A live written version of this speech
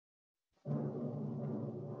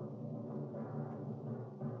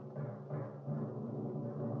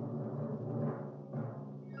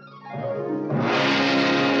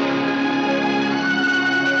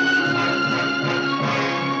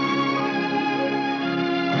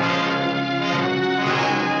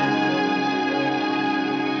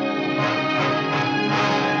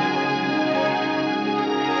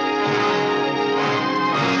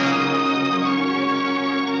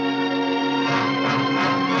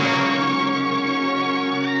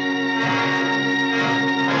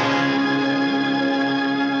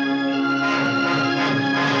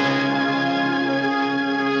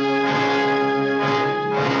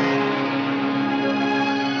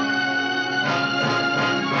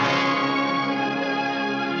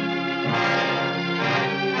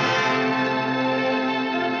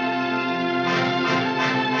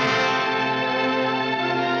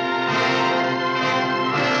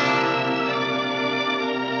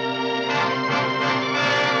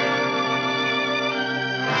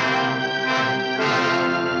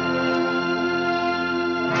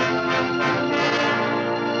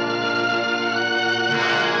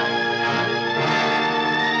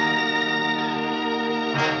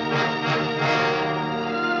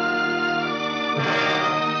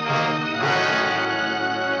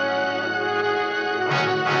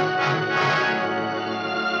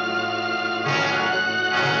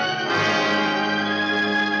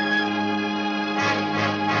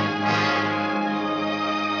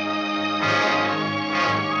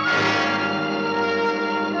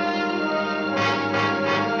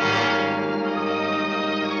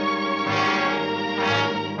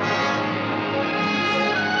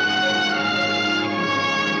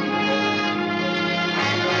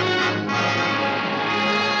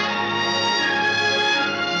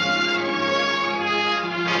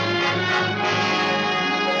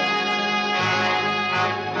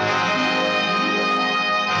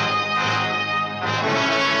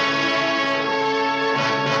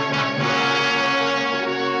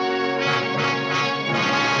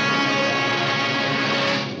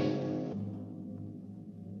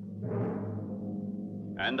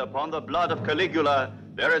And upon the blood of Caligula,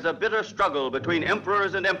 there is a bitter struggle between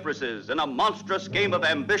emperors and empresses in a monstrous game of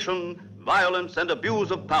ambition, violence, and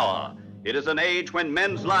abuse of power. It is an age when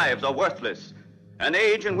men's lives are worthless, an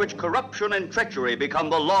age in which corruption and treachery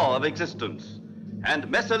become the law of existence. And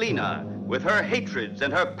Messalina, with her hatreds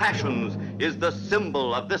and her passions, is the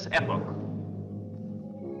symbol of this epoch.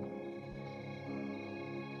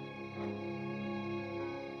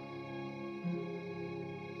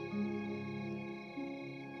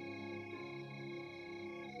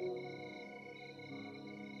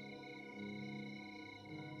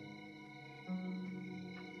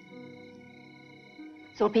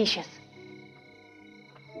 Sulpicius.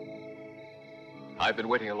 I've been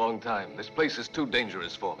waiting a long time. This place is too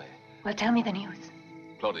dangerous for me. Well, tell me the news.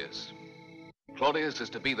 Claudius. Claudius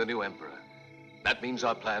is to be the new emperor. That means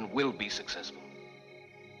our plan will be successful.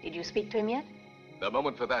 Did you speak to him yet? The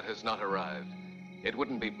moment for that has not arrived. It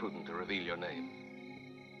wouldn't be prudent to reveal your name.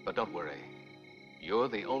 But don't worry. You're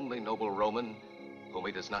the only noble Roman whom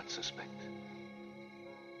he does not suspect.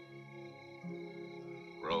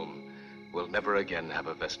 Rome will never again have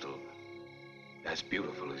a Vestal as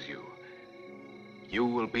beautiful as you. You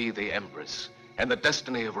will be the Empress, and the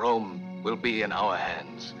destiny of Rome will be in our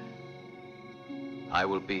hands. I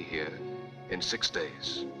will be here in 6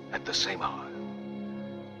 days at the same hour.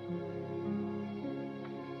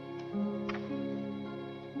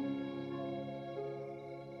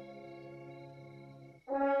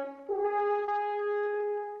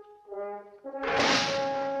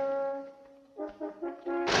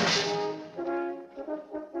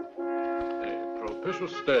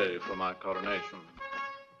 Stay for my coronation.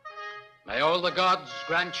 May all the gods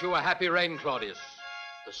grant you a happy reign, Claudius.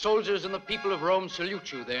 The soldiers and the people of Rome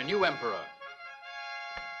salute you, their new emperor.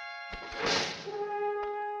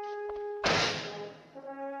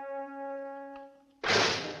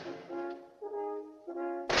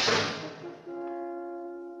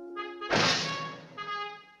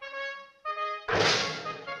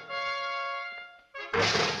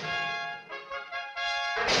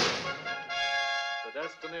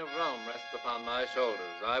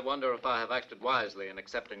 I wonder if I have acted wisely in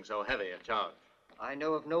accepting so heavy a charge. I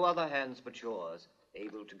know of no other hands but yours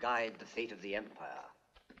able to guide the fate of the empire.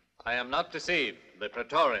 I am not deceived. The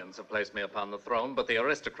Praetorians have placed me upon the throne, but the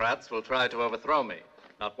aristocrats will try to overthrow me.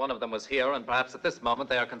 Not one of them was here, and perhaps at this moment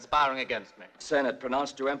they are conspiring against me. Senate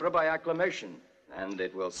pronounced you emperor by acclamation, and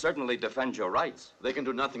it will certainly defend your rights. They can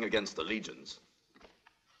do nothing against the legions.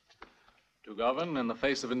 To govern in the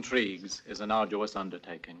face of intrigues is an arduous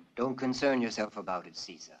undertaking. Don't concern yourself about it,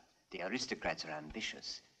 Caesar. The aristocrats are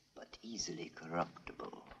ambitious, but easily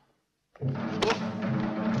corruptible.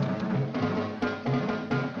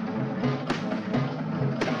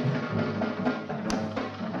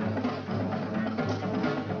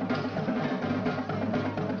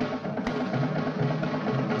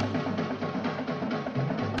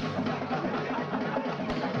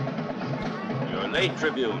 You're late,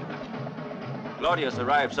 Tribune. Claudius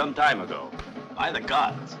arrived some time ago. By the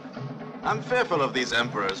gods. I'm fearful of these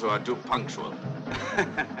emperors who are too punctual.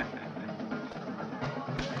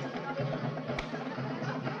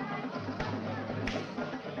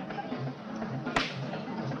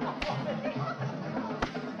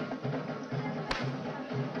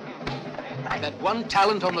 I bet 1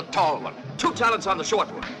 talent on the tall one. 2 talents on the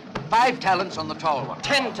short one. 5 talents on the tall one.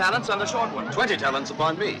 10 talents on the short one. 20 talents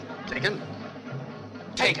upon me. Taken?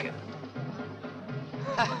 Taken.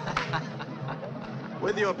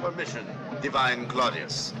 With your permission, divine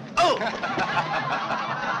Claudius. Oh!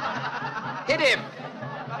 Hit him!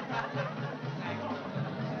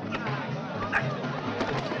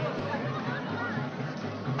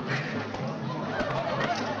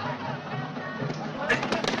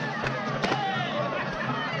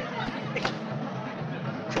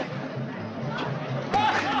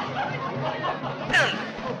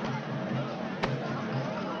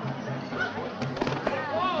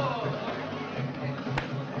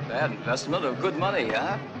 Bad investment of good money,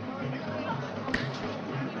 huh?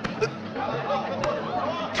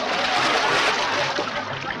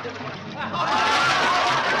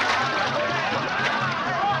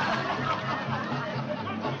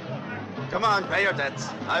 Come on, pay your debts.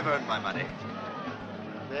 I've earned my money.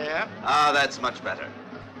 There. Ah, that's much better.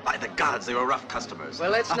 By the gods, they were rough customers.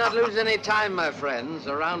 Well, let's not lose any time, my friends.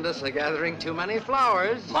 Around us are gathering too many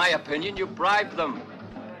flowers. My opinion, you bribed them.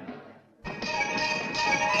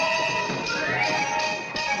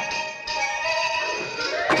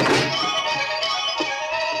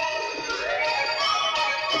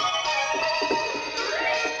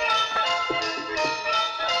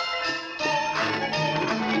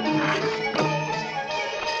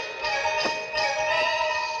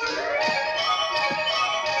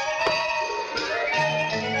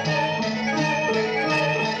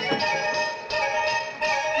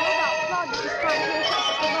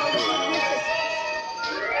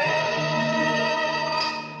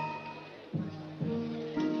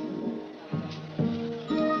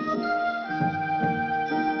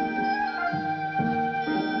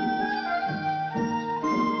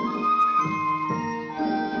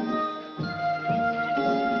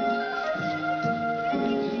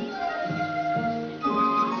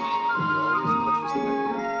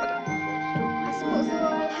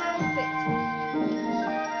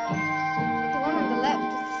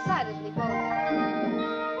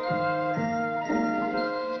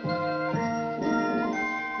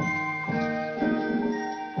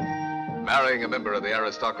 Marrying a member of the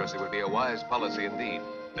aristocracy would be a wise policy indeed,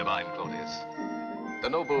 divine Claudius. The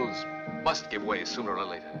nobles must give way sooner or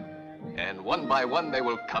later, and one by one they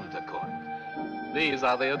will come to court. These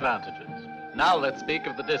are the advantages. Now let's speak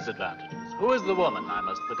of the disadvantages. Who is the woman I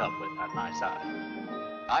must put up with at my side?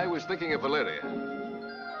 I was thinking of Valeria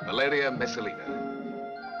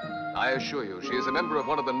Messalina. I assure you, she is a member of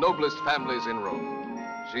one of the noblest families in Rome.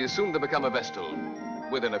 She is soon to become a Vestal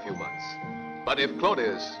within a few months. But if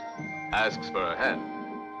Claudius asks for her hand...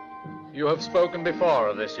 You have spoken before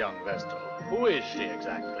of this young Vestal. Who is she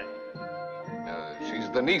exactly? She's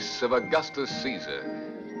the niece of Augustus Caesar,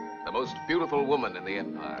 the most beautiful woman in the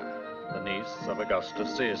empire. The niece of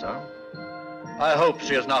Augustus Caesar? I hope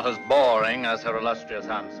she is not as boring as her illustrious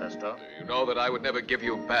ancestor. You know that I would never give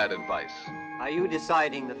you bad advice. Are you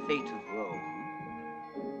deciding the fate of Rome?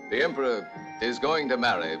 The Emperor is going to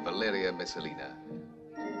marry Valeria Messalina.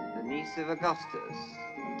 The niece of Augustus.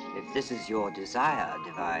 If this is your desire,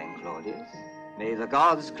 divine Claudius, may the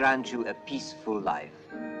gods grant you a peaceful life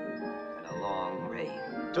and a long reign.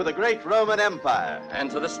 To the great Roman Empire. And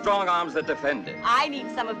to the strong arms that defend it. I need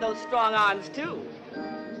some of those strong arms, too,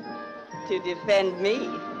 to defend me.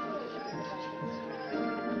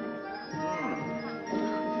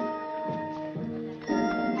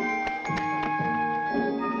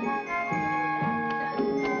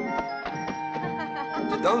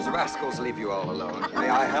 Did those rascals leave you all alone? May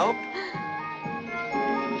I help?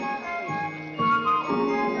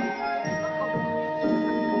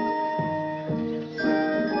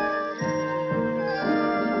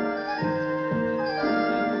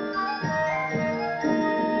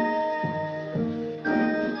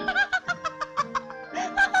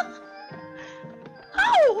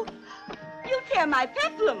 Oh! You tear my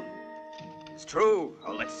peplum. It's true.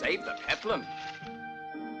 Oh, let's save the peplum.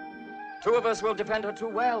 Two of us will defend her too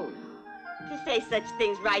well. To say such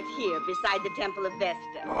things right here beside the Temple of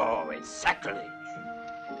Vesta. Oh, it's sacrilege.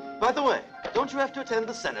 By the way, don't you have to attend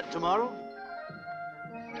the Senate tomorrow?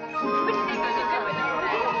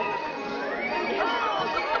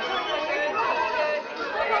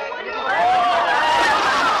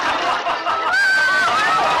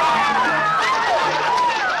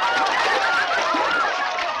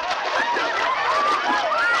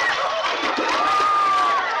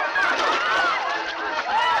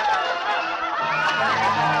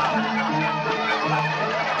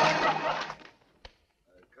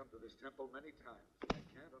 Many times. I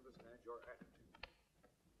can't understand your attitude.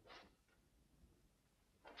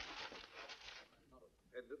 I'm not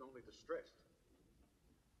offended, only distressed.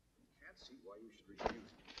 I can't see why you should refuse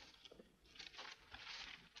me.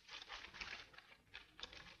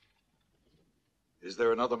 Is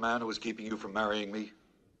there another man who is keeping you from marrying me?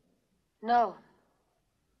 No.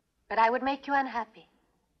 But I would make you unhappy.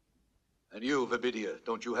 And you, Vibidia,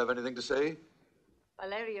 don't you have anything to say?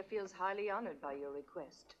 Valeria feels highly honored by your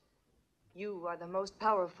request. You are the most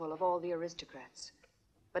powerful of all the aristocrats.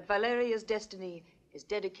 But Valeria's destiny is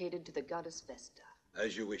dedicated to the goddess Vesta.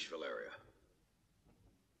 As you wish, Valeria.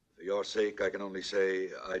 For your sake, I can only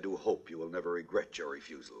say I do hope you will never regret your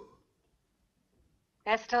refusal.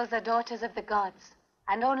 Vestals are daughters of the gods,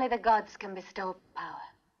 and only the gods can bestow power.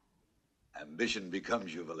 Ambition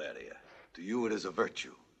becomes you, Valeria. To you, it is a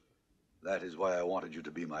virtue. That is why I wanted you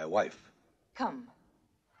to be my wife. Come.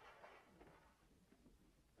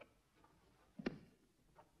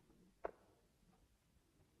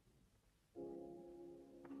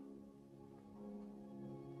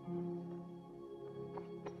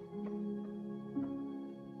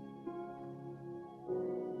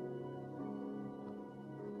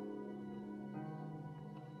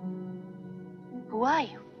 Who are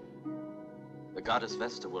you? The goddess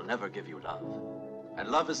Vesta will never give you love. And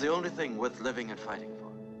love is the only thing worth living and fighting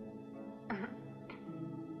for.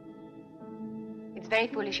 It's very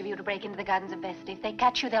foolish of you to break into the gardens of Vesta. If they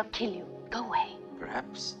catch you, they'll kill you. Go away.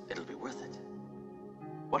 Perhaps it'll be worth it.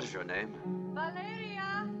 What is your name?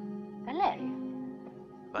 Valeria! Valeria?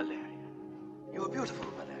 Valeria. You are beautiful,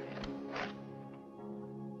 Valeria.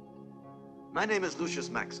 My name is Lucius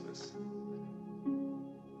Maximus.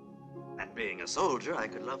 And being a soldier, I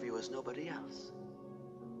could love you as nobody else.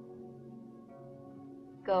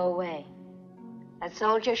 Go away. A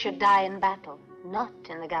soldier should die in battle, not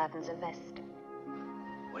in the gardens of Vesta.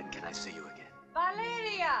 When can I see you again?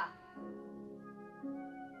 Valeria!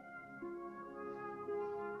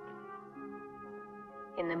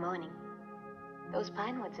 In the morning. Those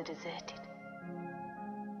pine woods are deserted.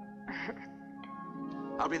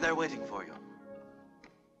 I'll be there waiting for you.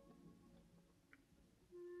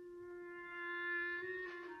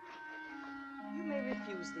 You may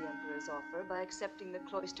refuse the Emperor's offer by accepting the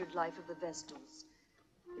cloistered life of the Vestals.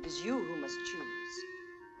 It is you who must choose.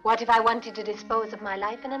 What if I wanted to dispose of my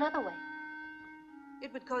life in another way?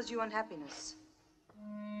 It would cause you unhappiness.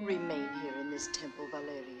 Remain here in this temple,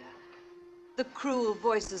 Valeria. The cruel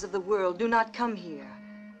voices of the world do not come here,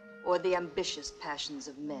 or the ambitious passions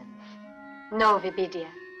of men. No, Vibidia.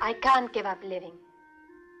 I can't give up living,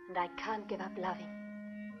 and I can't give up loving.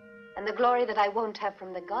 And the glory that I won't have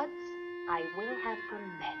from the gods, I will have from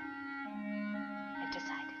men. I've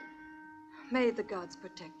decided. May the gods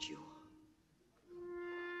protect you.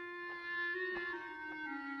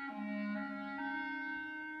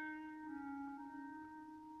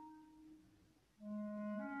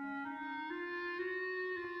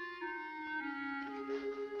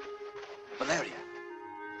 Valeria.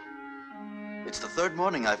 It's the third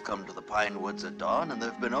morning I've come to the pine woods at dawn, and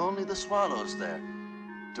there have been only the swallows there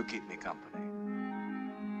to keep me company.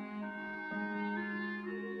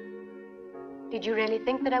 Did you really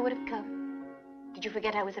think that I would have come? Did you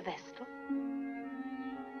forget I was a Vestal?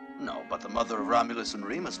 No, but the mother of Romulus and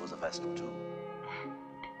Remus was a Vestal, too.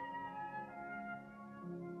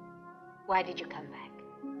 Why did you come back?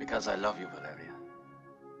 Because I love you, Valeria.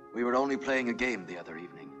 We were only playing a game the other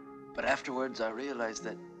evening, but afterwards I realized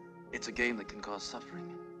that it's a game that can cause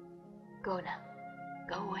suffering. Go now.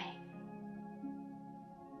 Go away.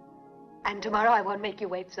 And tomorrow I won't make you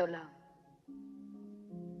wait so long.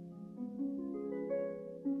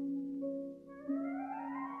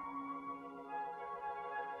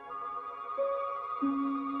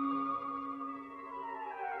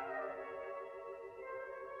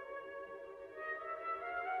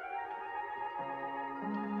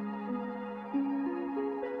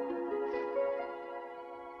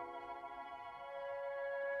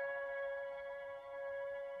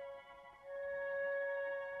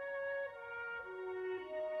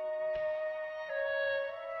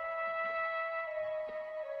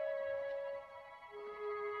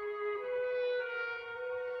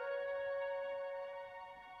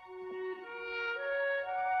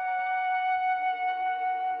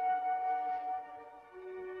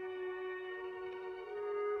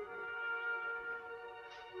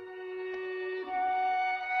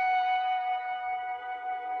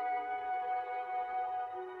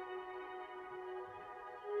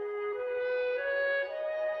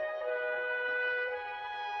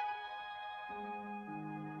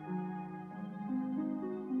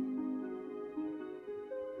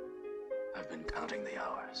 I've been counting the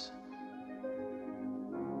hours.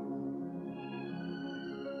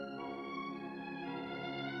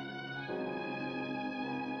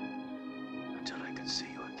 Until I could see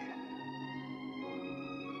you again.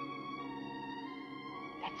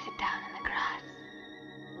 Let's sit down in the grass.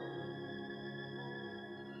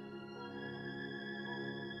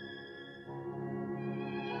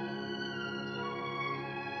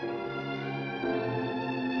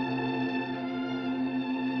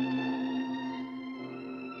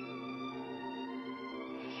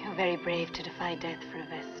 Very brave to defy death for a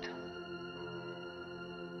Vestal.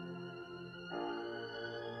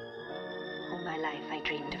 All my life I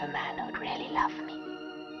dreamed of a man who would really love me,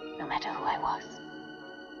 no matter who I was.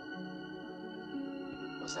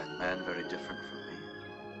 Was that man very different from me?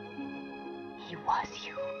 He was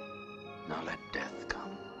you. Now let death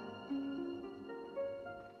come.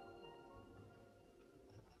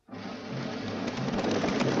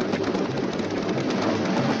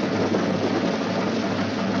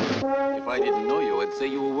 If I didn't know you, I'd say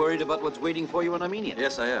you were worried about what's waiting for you in Armenia.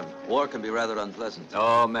 Yes, I am. War can be rather unpleasant.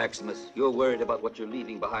 Oh, Maximus, you're worried about what you're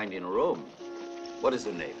leaving behind in Rome. What is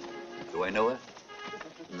her name? Do I know her?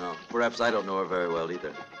 No, perhaps I don't know her very well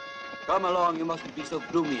either. Come along, you mustn't be so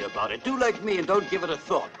gloomy about it. Do like me and don't give it a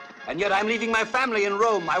thought. And yet I'm leaving my family in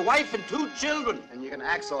Rome, my wife and 2 children. And you can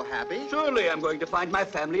act so happy? Surely I'm going to find my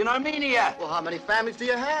family in Armenia. Well, how many families do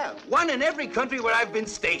you have? One in every country where I've been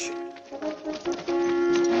stationed.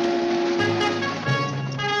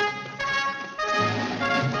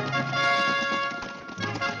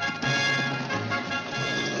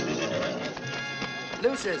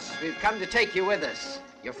 Lucius, we've come to take you with us.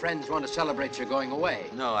 Your friends want to celebrate your going away.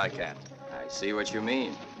 No, I can't. I see what you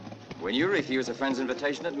mean. When you refuse a friend's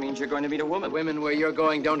invitation, it means you're going to meet a woman. The women where you're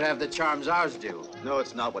going don't have the charms ours do. No,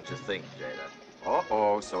 it's not what you think, Jada.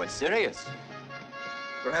 Uh-oh, so it's serious.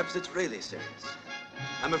 Perhaps it's really serious.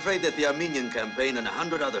 I'm afraid that the Armenian campaign and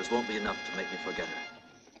 100 others won't be enough to make me forget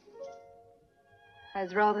her.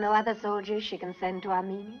 Has Rome no other soldiers she can send to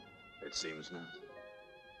Armenia? It seems not.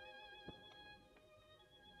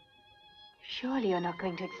 Surely you're not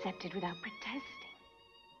going to accept it without protesting.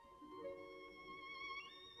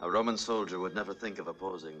 A Roman soldier would never think of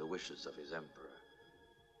opposing the wishes of his emperor.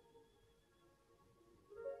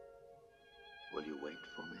 Will you wait?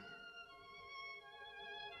 for me?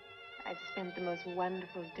 I've spent the most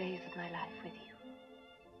wonderful days of my life with you.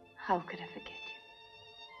 How could I forget you?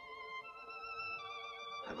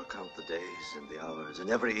 I will count the days and the hours, and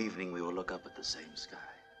every evening we will look up at the same sky.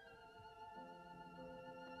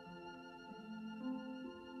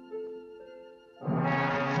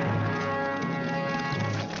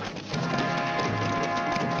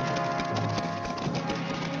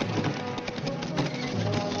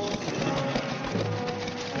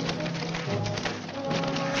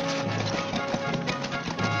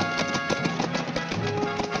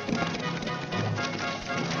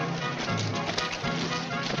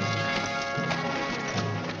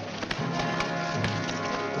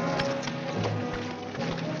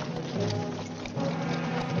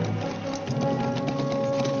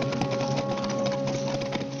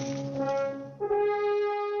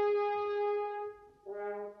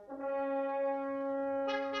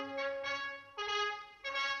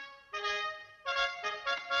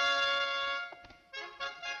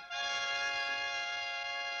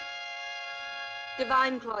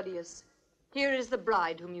 Divine Claudius, here is the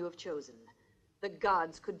bride whom you have chosen. The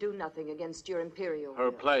gods could do nothing against your imperial Her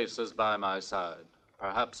will. place is by my side.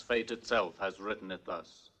 Perhaps fate itself has written it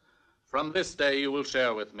thus. From this day you will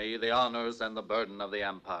share with me the honors and the burden of the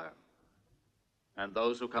empire. And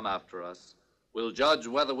those who come after us will judge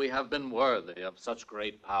whether we have been worthy of such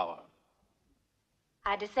great power.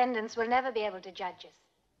 Our descendants will never be able to judge us.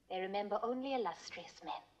 They remember only illustrious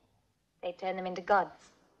men. They turn them into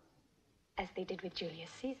gods, as they did with Julius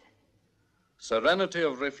Caesar. Serenity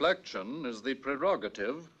of reflection is the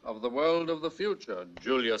prerogative of the world of the future.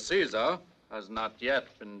 Julius Caesar has not yet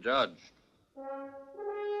been judged.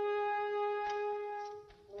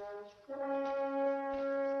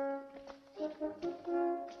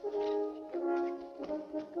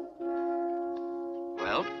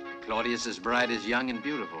 Well, Claudius's bride is young and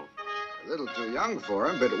beautiful. A little too young for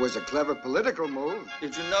him, but it was a clever political move.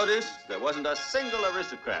 Did you notice there wasn't a single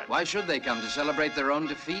aristocrat? Why should they come, to celebrate their own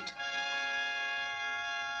defeat?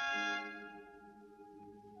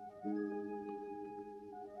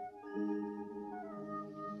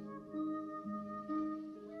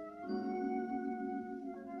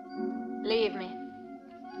 Leave me.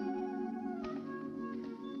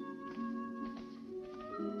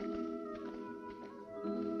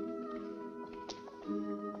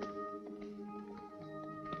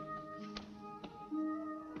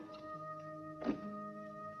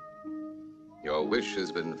 Your wish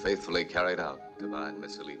has been faithfully carried out, divine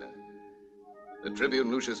Messalina. The tribune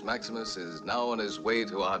Lucius Maximus is now on his way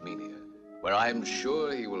to Armenia, where I'm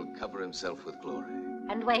sure he will cover himself with glory.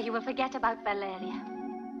 And where he will forget about Valeria.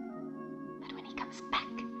 But when he comes back,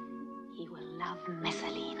 he will love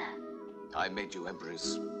Messalina. I made you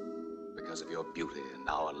empress because of your beauty and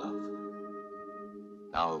our love.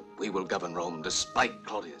 Now we will govern Rome despite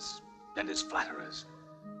Claudius and his flatterers.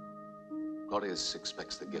 Claudius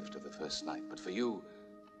expects the gift of the first night, but for you,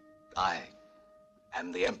 I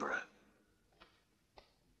am the emperor.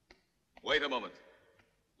 Wait a moment.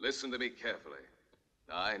 Listen to me carefully.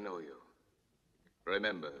 I know you.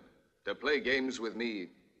 Remember, to play games with me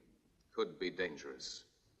could be dangerous.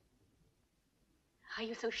 Are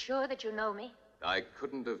you so sure that you know me? I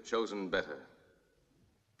couldn't have chosen better.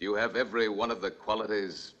 You have every one of the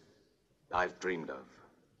qualities I've dreamed of.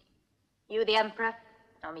 You the emperor,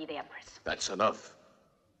 or me the empress? That's enough.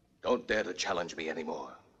 Don't dare to challenge me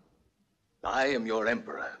anymore. I am your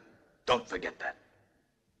emperor. Don't forget that.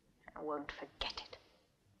 I won't forget it.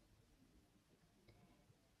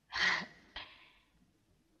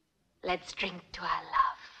 Let's drink to our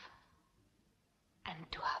love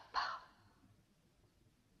and to our power.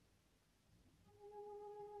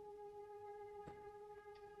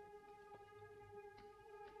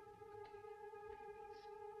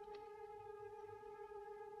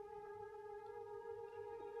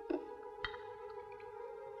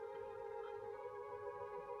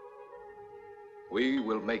 We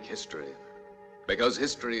will make history, because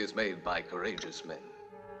history is made by courageous men.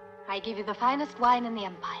 I give you the finest wine in the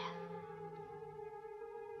empire.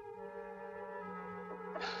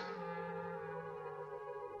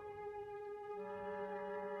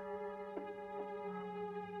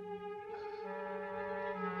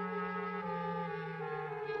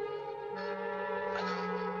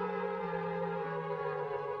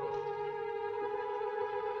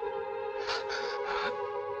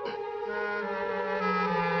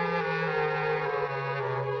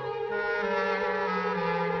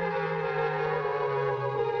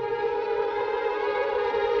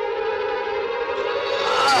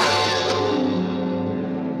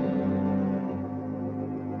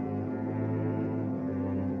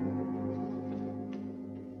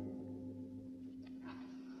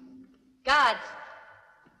 Guards.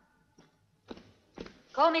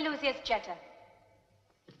 Call me Lucius Jetta.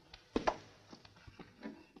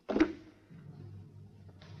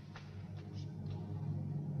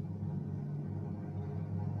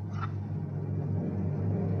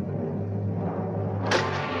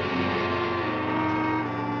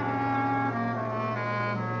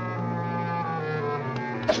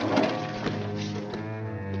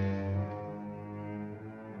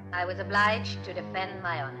 I was obliged to defend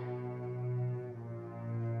my honor.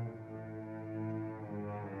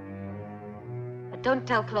 But don't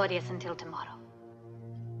tell Claudius until tomorrow.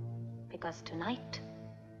 Because tonight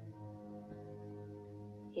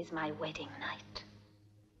is my wedding night.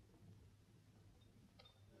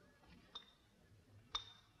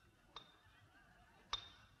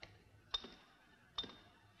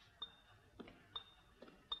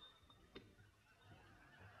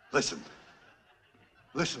 Listen.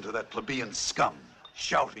 Listen to that plebeian scum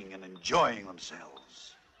shouting and enjoying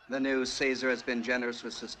themselves. The new Caesar has been generous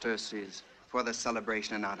with sesterces for the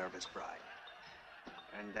celebration in honor of his bride.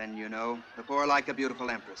 And then, you know, the poor like a beautiful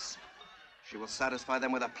empress. She will satisfy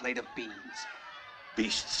them with a plate of beans.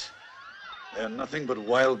 Beasts. They're nothing but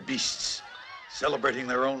wild beasts, celebrating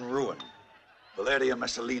their own ruin. Valeria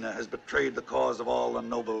Messalina has betrayed the cause of all the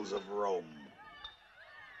nobles of Rome.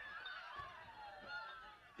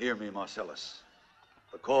 Hear me, Marcellus.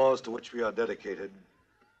 The cause to which we are dedicated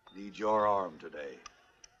needs your arm today.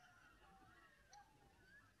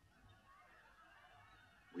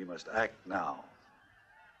 We must act now,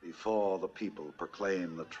 before the people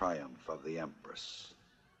proclaim the triumph of the Empress.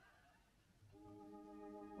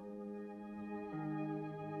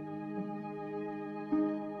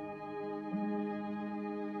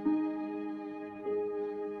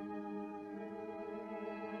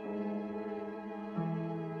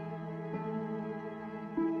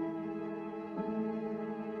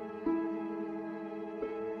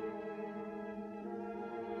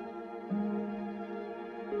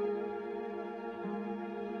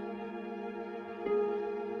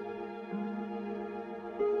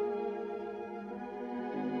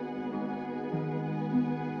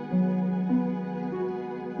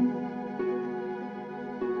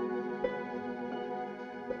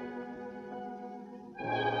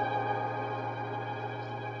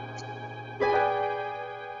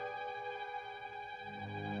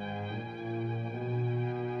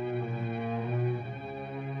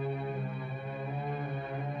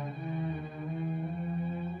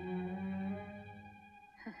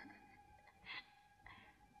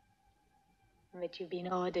 But you've been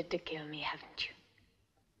ordered to kill me, haven't you?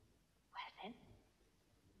 Well then,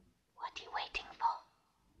 what are you waiting for?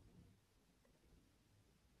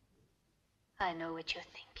 I know what you're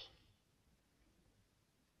thinking.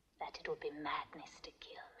 That it would be madness to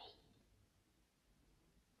kill me.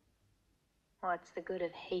 What's the good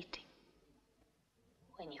of hating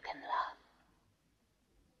when you can love?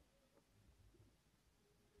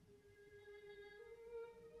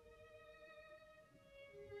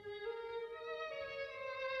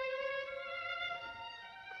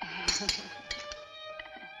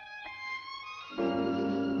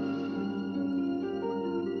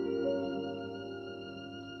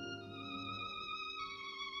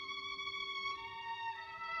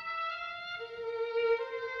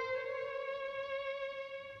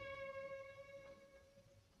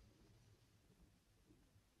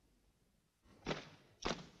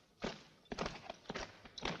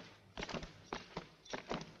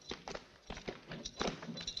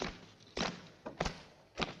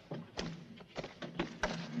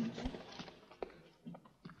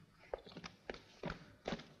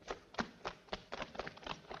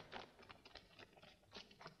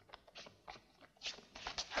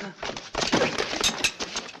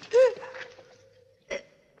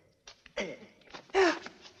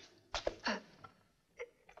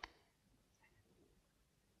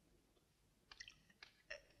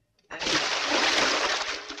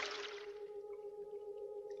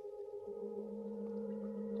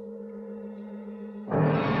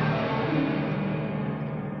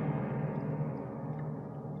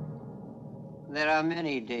 There are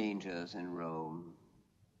many dangers in Rome.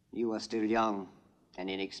 You are still young and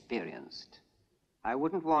inexperienced. I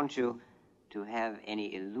wouldn't want you to have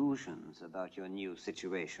any illusions about your new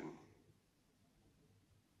situation.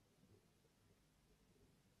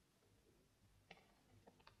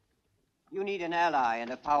 You need an ally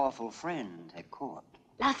and a powerful friend at court.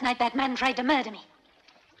 Last night that man tried to murder me.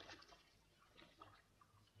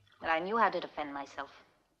 But I knew how to defend myself.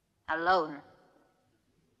 Alone.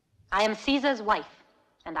 I am Caesar's wife,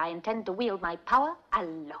 and I intend to wield my power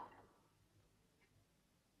alone.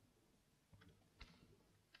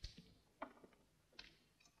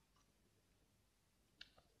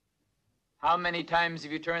 How many times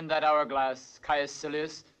have you turned that hourglass, Caius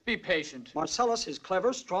Silius? Be patient. Marcellus is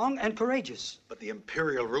clever, strong, and courageous. But the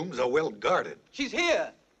imperial rooms are well guarded. She's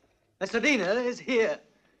here. Messalina is here.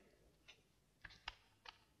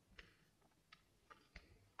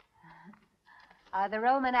 Are the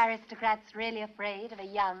Roman aristocrats really afraid of a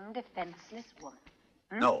young, defenseless woman?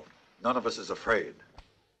 No, none of us is afraid.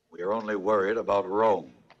 We are only worried about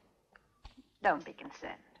Rome. Don't be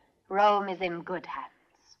concerned. Rome is in good hands.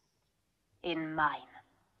 In mine.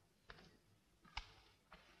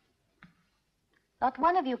 Not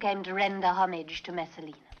one of you came to render homage to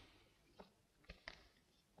Messalina.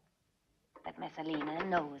 But Messalina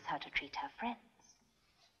knows how to treat her friends.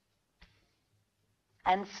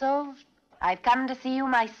 And so, I've come to see you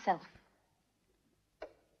myself.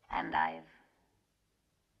 And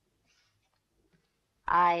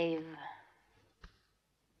I've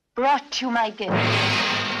brought you my gift.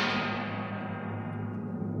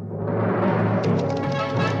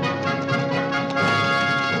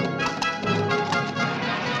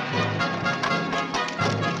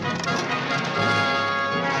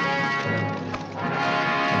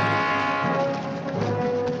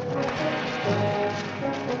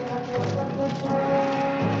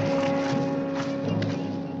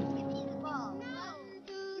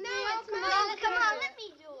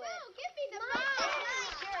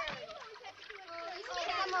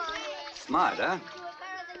 Smart, huh?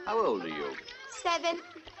 How old are you? 7.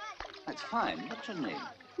 That's fine. What's your name?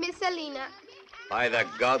 Messalina. By the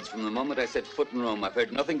gods, from the moment I set foot in Rome, I've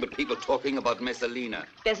heard nothing but people talking about Messalina.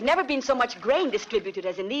 There's never been so much grain distributed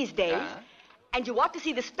as in these days. And you ought to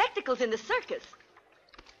see the spectacles in the circus.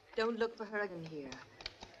 Don't look for her in here.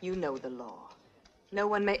 You know the law. No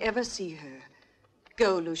one may ever see her.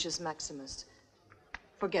 Go, Lucius Maximus.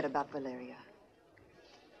 Forget about Valeria.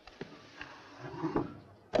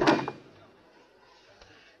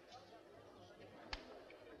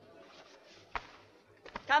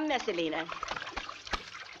 Come, Messalina.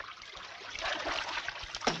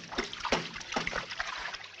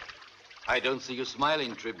 I don't see you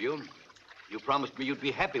smiling, Tribune. You promised me you'd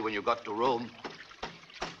be happy when you got to Rome.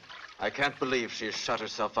 I can't believe she's shut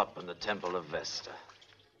herself up in the Temple of Vesta.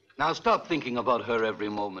 Now stop thinking about her every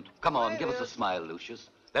moment. Come on, give us a smile, Lucius.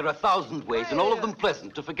 There are 1,000 ways, and all of them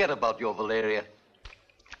pleasant, to forget about your Valeria.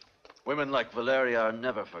 Women like Valeria are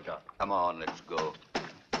never forgotten. Come on, let's go.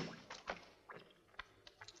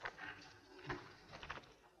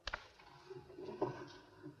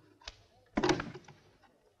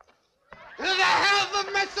 To the health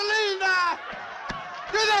of Messalina!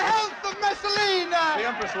 To the health of Messalina! The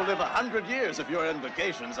Empress will live 100 years if your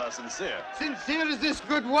invocations are sincere. Sincere as this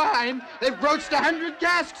good wine, they've broached 100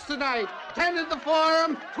 casks tonight. 10 at the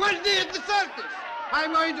Forum, 20 at the circus.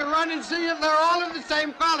 I'm going to run and see if they're all of the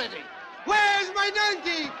same quality. Where's my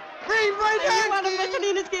donkey? Bring my donkey! Are you one of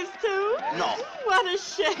Messalina's gifts, too? No. What a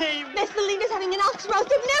shame. Messalina's having an ox roast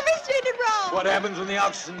they've never seen in Rome. What happens when the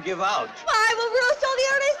oxen give out? I will roast all the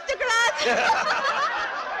aristocrats.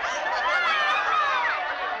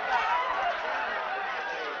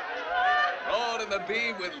 Lord and the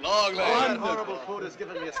beam with long legs. That horrible food has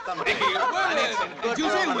given me a stomach. Did you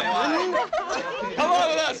say women? Come on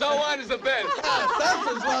with us. Our wine is the best.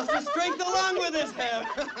 Samson's lost his strength along with his hair.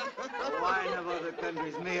 The wine of other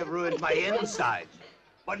countries may have ruined my insides,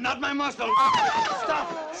 but not my muscles.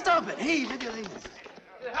 Stop it. Hey, look at this.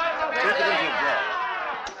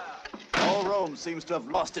 All Rome seems to have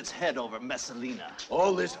lost its head over Messalina.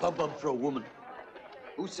 All this hubbub for a woman.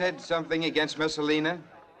 Who said something against Messalina?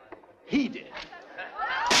 He did.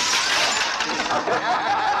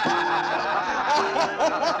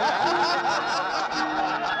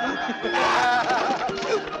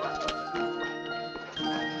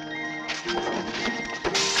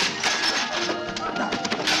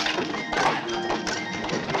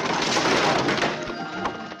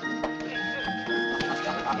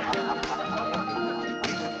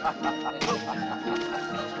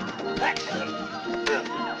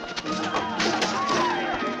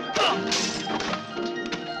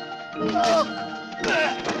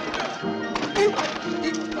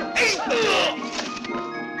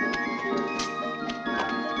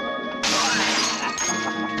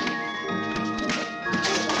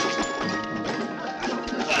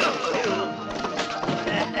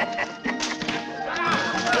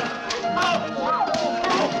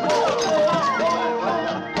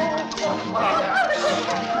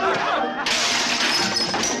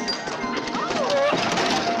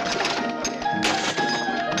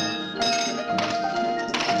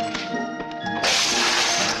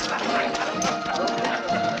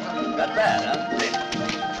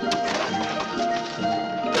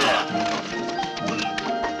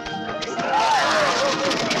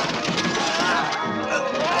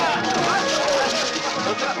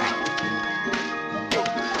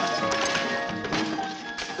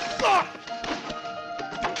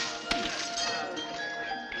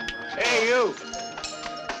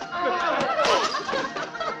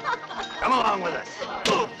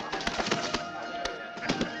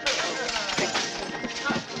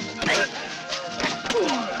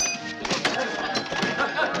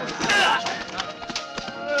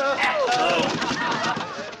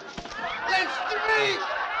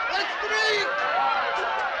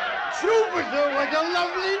 Jupiter, what a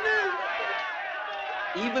lovely name!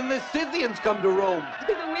 Even the Scythians come to Rome.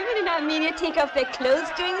 Do the women in Armenia take off their clothes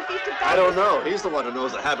during the Feast of Bacchus? I don't know. He's the one who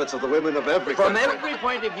knows the habits of the women of every From country. every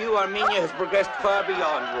point of view, Armenia has progressed far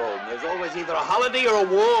beyond Rome. There's always either a holiday or a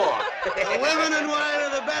war. The women and wine are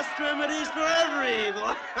the best remedies for every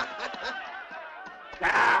evil.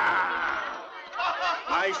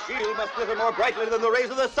 My shield must glitter more brightly than the rays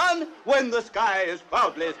of the sun when the sky is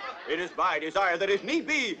cloudless. It is my desire that if need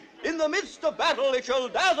be, in the midst of battle it shall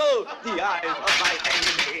dazzle the eyes of my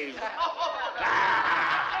enemies.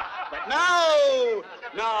 But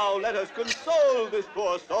now let us console this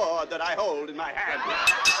poor sword that I hold in my hand.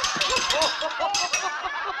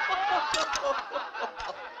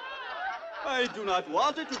 I do not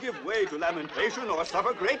want it to give way to lamentation or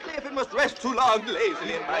suffer greatly if it must rest too long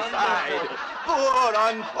lazily at my side. Poor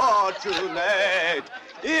unfortunate!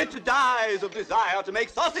 It dies of desire to make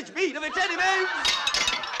sausage meat of its enemies!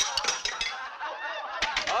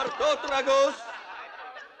 Artotragus!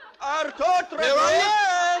 Artotragus! Here I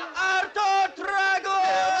am! Artotragus!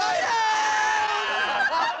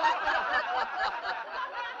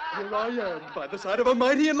 Here I am, by the side of a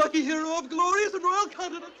mighty and lucky hero of glorious and royal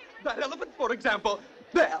countenance. That elephant, for example.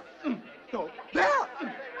 There. No, there.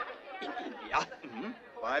 In India.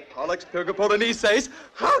 By Pollux Pyrgopolonices,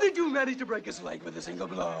 how did you manage to break his leg with a single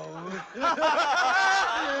blow?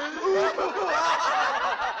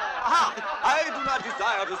 I do not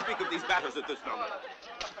desire to speak of these matters at this moment.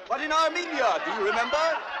 But in Armenia, do you remember?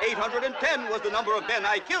 810 was the number of men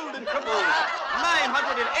I killed and crippled.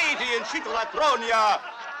 980 in Chitalatronia.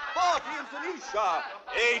 40 in Cilicia.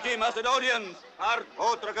 80 Macedonians.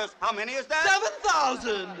 Artotragus, how many is that?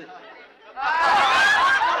 7,000!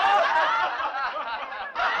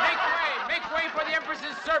 Make way for the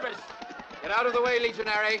Empress's service. Get out of the way,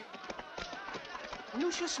 legionary.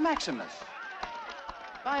 Lucius Maximus.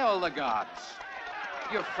 By all the gods.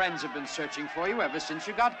 Your friends have been searching for you ever since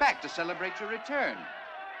you got back to celebrate your return.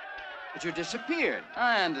 But you disappeared.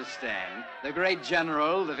 I understand. The great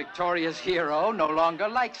general, the victorious hero, no longer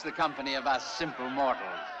likes the company of us simple mortals.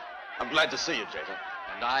 I'm glad to see you, Jeta.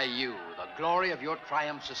 And I you. The glory of your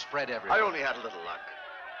triumphs has spread everywhere. I only had a little luck.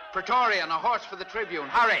 Praetorian, a horse for the Tribune.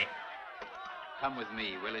 Hurry! Come with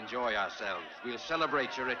me. We'll enjoy ourselves. We'll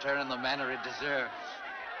celebrate your return in the manner it deserves.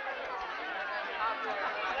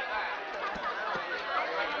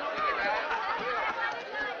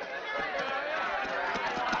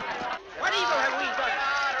 What evil have we done?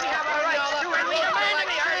 We have our rights to and we demand to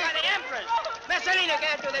be heard by the Empress. Messalina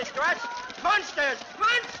can't do this to us. Monsters!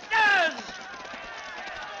 Monsters!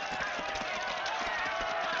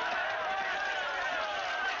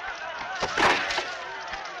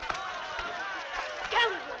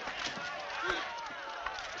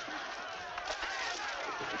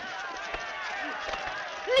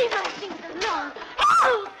 Leave my things alone.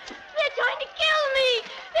 Help! They're trying to kill me!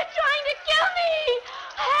 They're trying to kill me!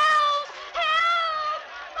 Help! Help!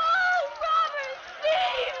 Oh, robbers!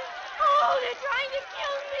 Thieves! Oh, they're trying to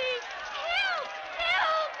kill me! Help!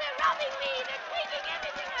 Help! They're robbing me! They're taking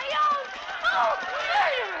everything I own! Oh,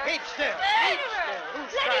 murderer! Keep still. Murderer!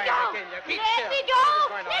 Who's Let me trying go! to kill you? Keep Let still. me go! Who's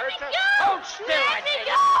going to Let hurt me you? go! Hold still, I Let me tell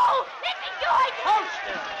you. go! Let me go! Hold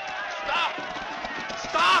still. Stop!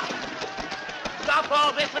 Stop! Stop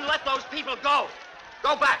all this and let those people go.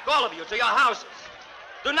 Go back, all of you, to your houses.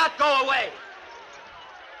 Do not go away.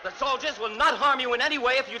 The soldiers will not harm you in any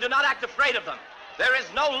way if you do not act afraid of them. There is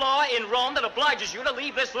no law in Rome that obliges you to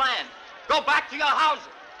leave this land. Go back to your houses.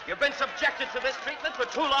 You've been subjected to this treatment for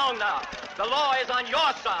too long now. The law is on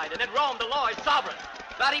your side, and in Rome the law is sovereign.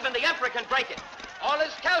 Not even the emperor can break it.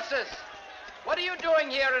 Aulus Celsus, what are you doing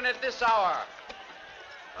here and at this hour?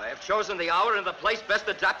 I have chosen the hour and the place best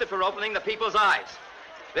adapted for opening the people's eyes.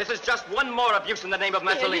 This is just one more abuse in the name of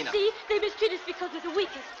Messalina. You see, they mistreat us because we're the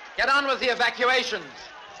weakest. Get on with the evacuations.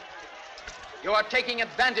 You are taking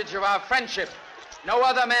advantage of our friendship. No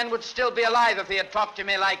other man would still be alive if he had talked to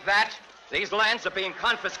me like that. These lands are being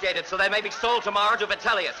confiscated so they may be sold tomorrow to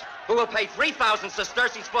Vitellius, who will pay 3,000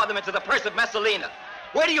 sesterces for them into the purse of Messalina.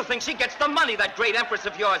 Where do you think she gets the money, that great empress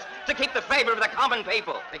of yours, to keep the favor of the common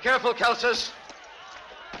people? Be careful, Celsus.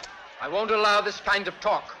 I won't allow this kind of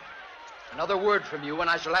talk. Another word from you and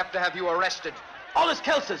I shall have to have you arrested. Aulus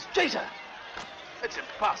Celsus, Jeta! It's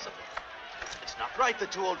impossible. It's not right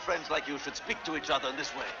that two old friends like you should speak to each other in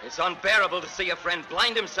this way. It's unbearable to see a friend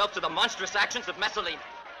blind himself to the monstrous actions of Messalina.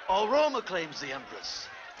 All Rome acclaims the Empress.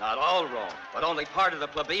 Not all Rome, but only part of the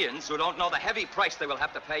plebeians who don't know the heavy price they will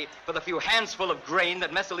have to pay for the few handsful of grain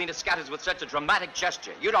that Messalina scatters with such a dramatic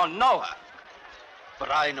gesture. You don't know her. But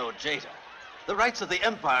I know Jeta. The rights of the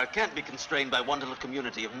Empire can't be constrained by one little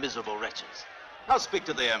community of miserable wretches. I'll speak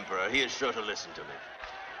to the Emperor. He is sure to listen to me.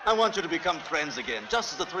 I want you to become friends again,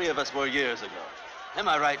 just as the three of us were years ago. Am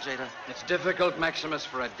I right, Jada? It's difficult, Maximus,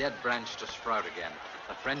 for a dead branch to sprout again.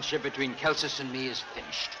 The friendship between Celsus and me is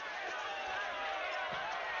finished.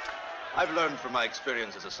 I've learned from my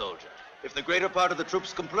experience as a soldier. If the greater part of the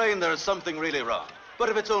troops complain, there is something really wrong. But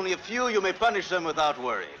if it's only a few, you may punish them without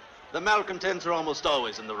worrying. The malcontents are almost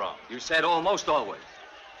always in the wrong. You said almost always.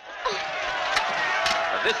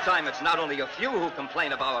 But this time it's not only a few who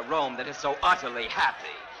complain about a Rome that is so utterly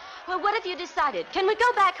happy. Well, what have you decided? Can we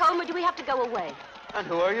go back home or do we have to go away? And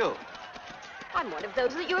who are you? I'm one of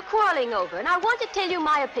those that you're quarreling over, and I want to tell you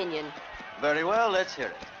my opinion. Very well, let's hear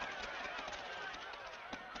it.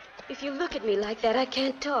 If you look at me like that, I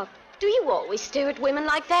can't talk. Do you always stare at women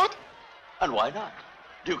like that? And why not?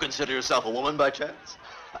 Do you consider yourself a woman by chance?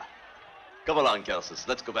 Come along, Celsus.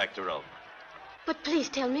 Let's go back to Rome. But please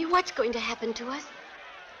tell me what's going to happen to us.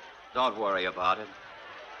 Don't worry about it.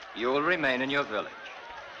 You will remain in your village.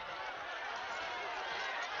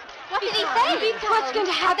 What did he say? What's going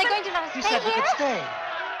to happen? Are they going to let us He stay said we here? could stay.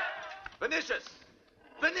 Venetius!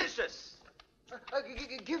 Venetius!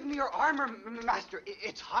 Give me your armor, Master.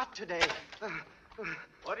 It's hot today.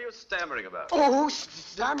 What are you stammering about? Oh,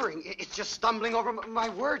 stammering. It's just stumbling over my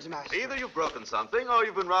words, Master. Either you've broken something or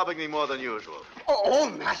you've been robbing me more than usual. Oh,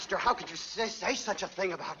 Master, how could you say such a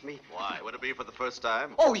thing about me? Why? Would it be for the first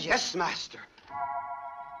time? Oh, yes, Master.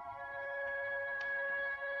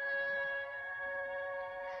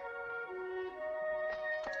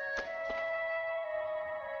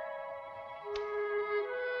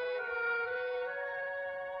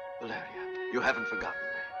 Valeria, you haven't forgotten me.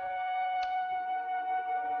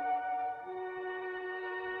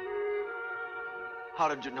 How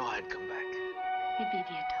did you know I'd come back? Ebidia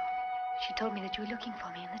told me. She told me that you were looking for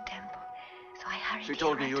me in the temple. So I hurried. She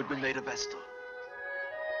told me you had been made a Vestal.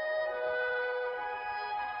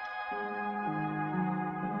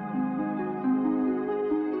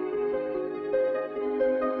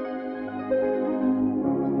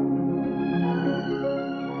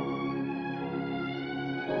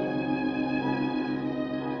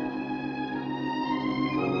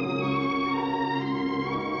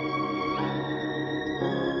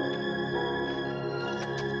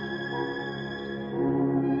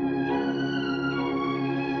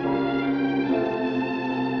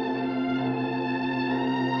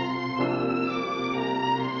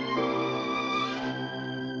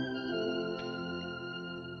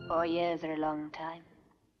 Years are a long time.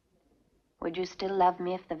 Would you still love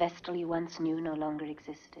me if the Vestal you once knew no longer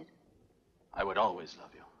existed? I would always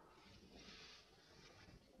love you.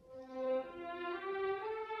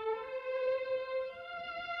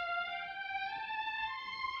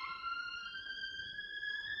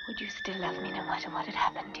 Would you still love me no matter what had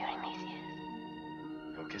happened during these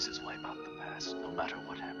years? Your kisses wipe out the past, no matter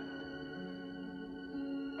what happened.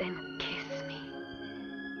 Then kiss me.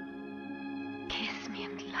 Kiss me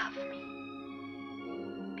and love me.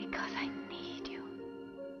 Because I need you.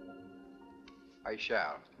 I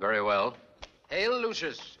shall. Very well. Hail,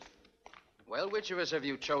 Lucius. Well, which of us have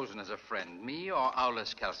you chosen as a friend, me or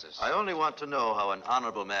Aulus Celsus? I only want to know how an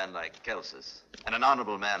honorable man like Celsus and an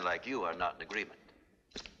honorable man like you are not in agreement.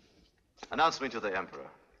 Announce me to the Emperor.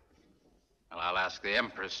 Well, I'll ask the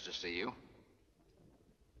Empress to see you.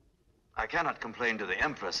 I cannot complain to the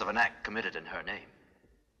Empress of an act committed in her name.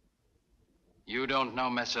 You don't know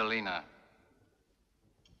Messalina.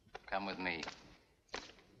 Come with me.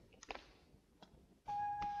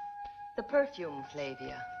 The perfume,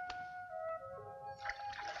 Flavia.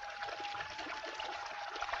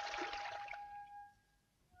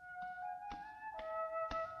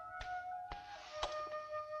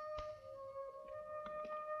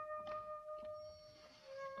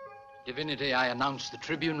 Divinity, I announce the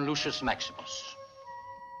Tribune Lucius Maximus.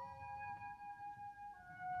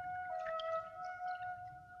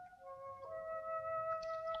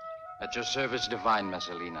 At your service, divine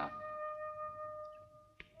Messalina.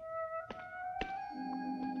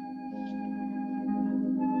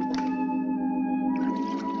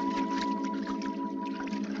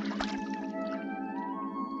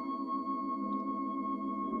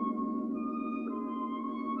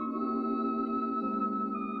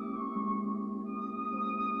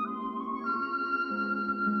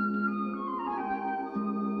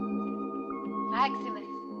 Maximus,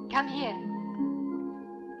 come here.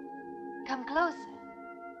 Come closer.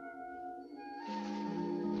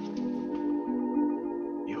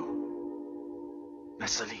 You,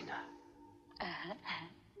 Messalina.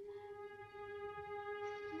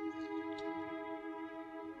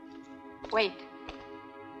 Wait.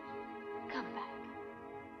 Come back.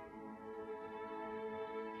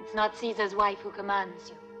 It's not Caesar's wife who commands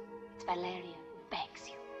you. It's Valeria who begs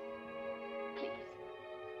you. Please.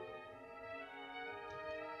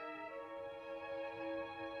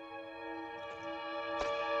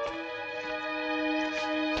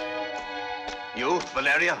 You,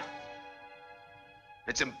 Valeria?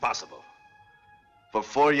 It's impossible. For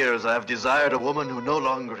 4 years, I have desired a woman who no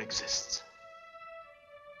longer exists.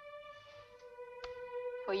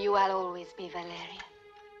 For you, I'll always be Valeria.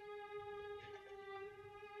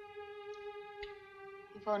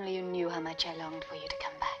 If only you knew how much I longed for you to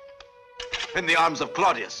come back. In the arms of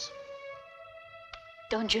Claudius.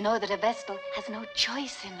 Don't you know that a Vestal has no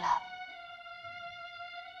choice in love?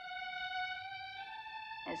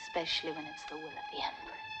 Especially when it's the will of the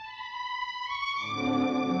Emperor.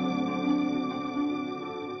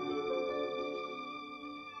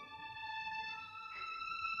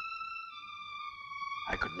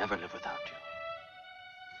 I could never live without you.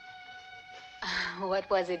 What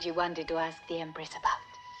was it you wanted to ask the Empress about?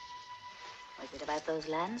 Was it about those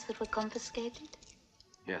lands that were confiscated?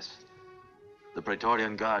 Yes. The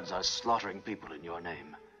Praetorian Guards are slaughtering people in your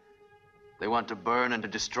name. They want to burn and to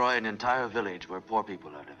destroy an entire village where poor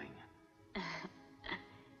people are living.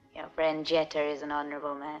 Your friend Jeter is an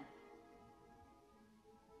honorable man.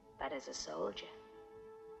 But as a soldier,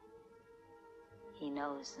 he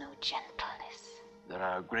knows no gentleness. There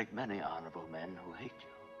are a great many honorable men who hate you.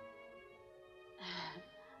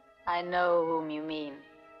 I know whom you mean.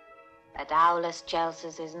 But Aulus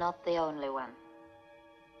Gelsus is not the only one.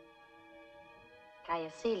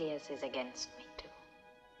 Caecilius is against me, too.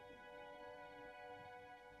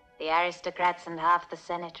 The aristocrats and half the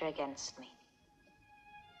Senate are against me.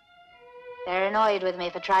 They're annoyed with me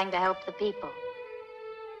for trying to help the people.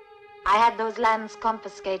 I had those lands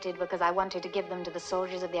confiscated because I wanted to give them to the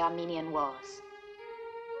soldiers of the Armenian Wars.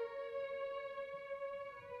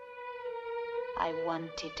 I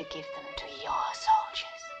wanted to give them to your soldiers.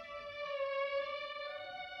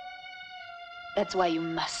 That's why you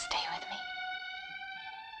must stay with me.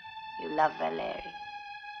 You love Valeria.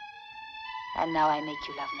 And now I make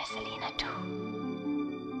you love Messalina too.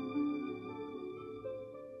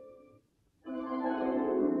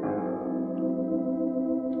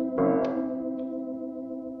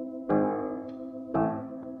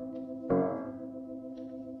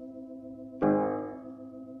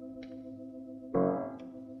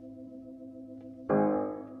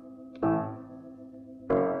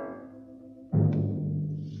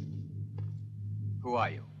 Who are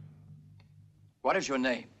you? What is your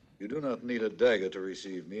name? You do not need a dagger to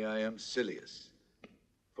receive me. I am Silius.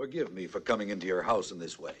 Forgive me for coming into your house in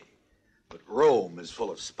this way, but Rome is full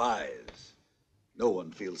of spies. No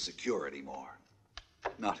one feels secure anymore,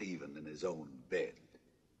 not even in his own bed.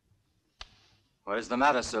 What is the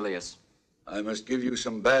matter, Silius? I must give you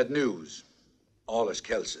some bad news. Aulus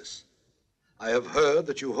Celsus. I have heard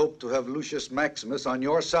that you hope to have Lucius Maximus on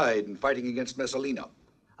your side in fighting against Messalina.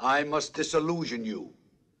 I must disillusion you.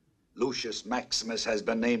 Lucius Maximus has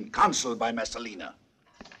been named consul by Messalina.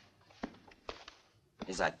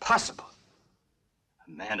 Is that possible? A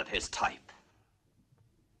man of his type.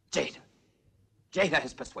 Jada. Jada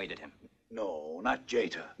has persuaded him. No, not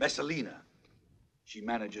Jada. Messalina. She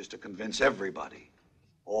manages to convince everybody.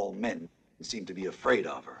 All men seem to be afraid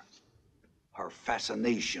of her. Her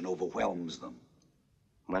fascination overwhelms them.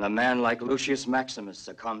 When a man like Lucius Maximus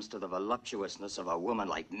succumbs to the voluptuousness of a woman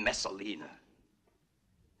like Messalina,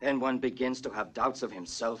 then one begins to have doubts of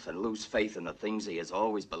himself and lose faith in the things he has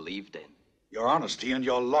always believed in. Your honesty and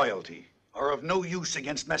your loyalty are of no use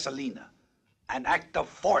against Messalina. An act of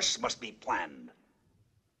force must be planned.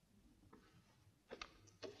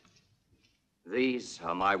 These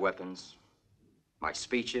are my weapons, my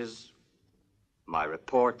speeches, my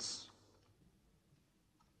reports.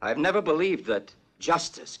 I've never believed that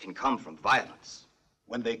justice can come from violence.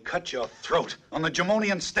 When they cut your throat on the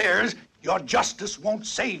Gemonian stairs, your justice won't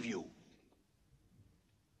save you.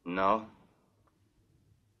 No.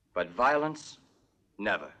 But violence,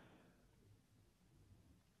 never.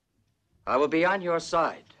 I will be on your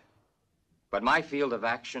side, but my field of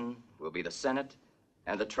action will be the Senate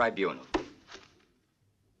and the tribunal.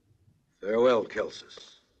 Farewell,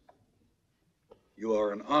 Celsus. You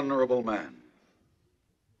are an honorable man.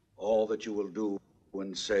 All that you will do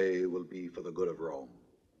and say will be for the good of Rome.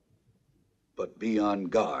 But be on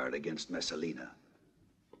guard against Messalina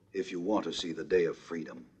if you want to see the day of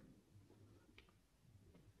freedom.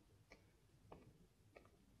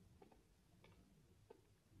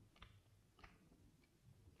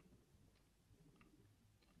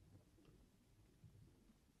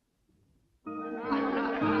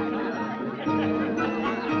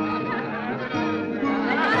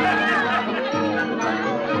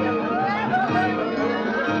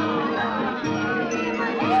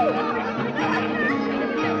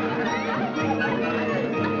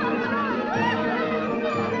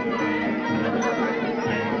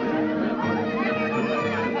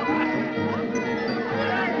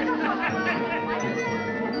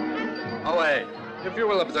 If you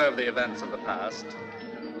will observe the events of the past,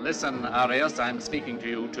 listen, Arius, I'm speaking to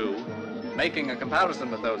you too. Making a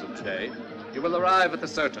comparison with those of today, you will arrive at the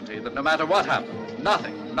certainty that no matter what happens,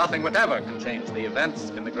 nothing whatever can change the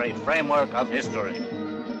events in the great framework of history.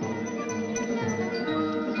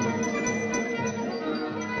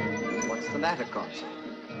 What's the matter, Consul?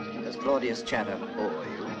 Does Claudius' chatter bore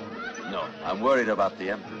you? No, I'm worried about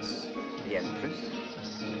the Empress. The Empress?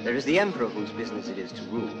 There is the Emperor whose business it is to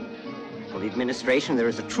rule. For the administration, there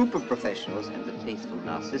is a troop of professionals and the faithful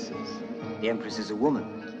Narcissus. The Empress is a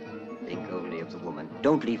woman. Think only of the woman.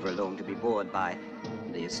 Don't leave her alone to be bored by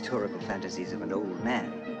the historical fantasies of an old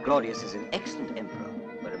man. Claudius is an excellent emperor,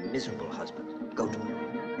 but a miserable husband. Go to him.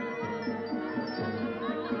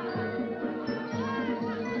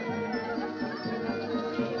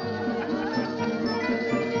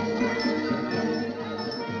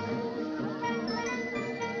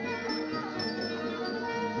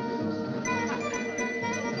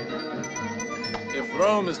 If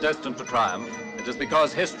Rome is destined to triumph, it is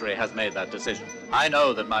because history has made that decision. I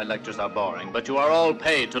know that my lectures are boring, but you are all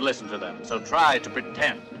paid to listen to them, so try to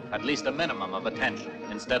pretend at least a minimum of attention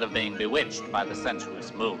instead of being bewitched by the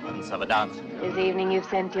sensuous movements of a dancer. This evening you've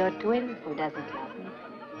sent your twin, who doesn't love me.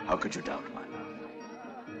 How could you doubt my love?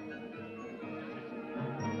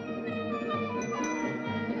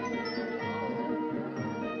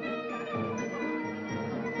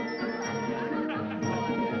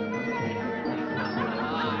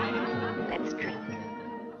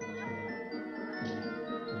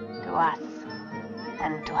 To us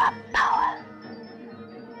and to our power.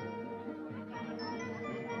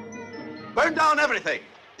 Burn down everything!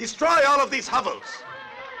 Destroy all of these hovels!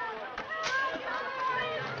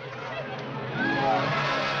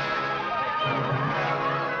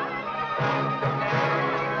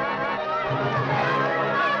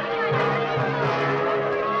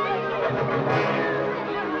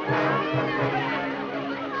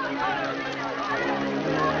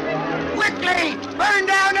 Quickly! Burn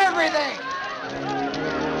down everything!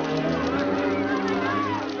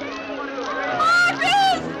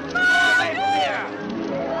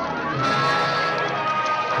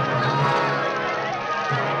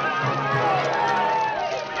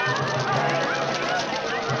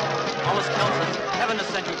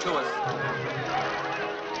 To us.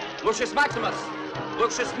 Lucius Maximus!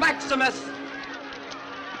 Lucius Maximus!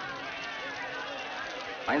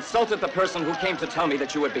 I insulted the person who came to tell me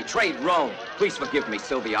that you had betrayed Rome. Please forgive me,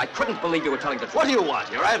 Sylvia. I couldn't believe you were telling the truth. What do you want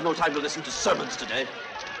here? I have no time to listen to sermons today.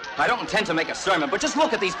 I don't intend to make a sermon, but just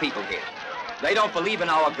look at these people here. They don't believe in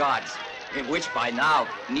our gods, in which by now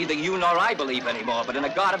neither you nor I believe anymore, but in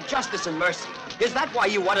a God of justice and mercy. Is that why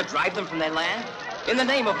you want to drive them from their land? In the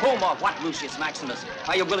name of whom or what, Lucius Maximus,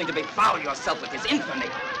 are you willing to befoul yourself with his infamy?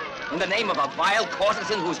 In the name of a vile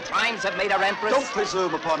courtesan whose crimes have made her empress? Don't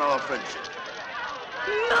presume upon our friendship.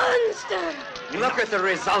 Monster! Look at the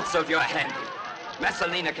results of your hand.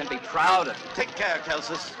 Messalina can be proud of you. Take care,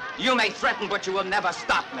 Celsus. You may threaten, but you will never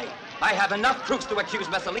stop me. I have enough proofs to accuse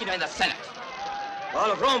Messalina in the Senate. All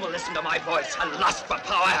of Rome will listen to my voice. A lust for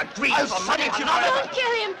power, a greed for money. Don't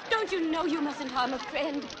kill him! Don't you know you mustn't harm a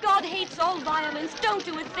friend? God hates all violence. Don't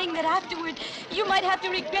do a thing that afterward you might have to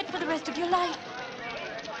regret for the rest of your life.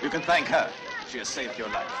 You can thank her. She has saved your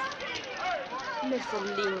life.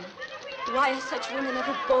 Messalina, why are such women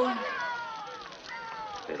ever born?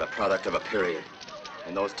 They're the product of a period.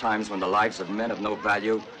 In those times when the lives of men have no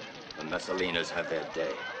value, the Messalinas have their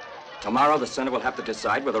day. Tomorrow, the Senate will have to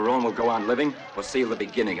decide whether Rome will go on living or seal the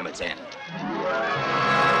beginning of its end.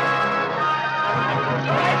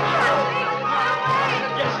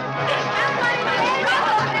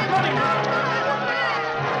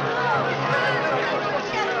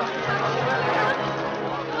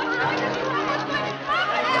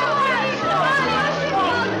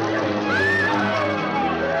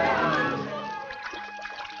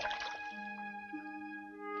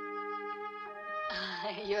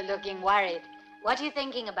 You're looking worried. What are you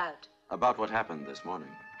thinking about? About what happened this morning.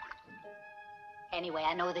 Anyway,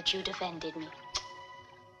 I know that you defended me.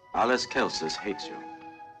 Aulus Celsus hates you.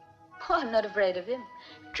 Oh, I'm not afraid of him.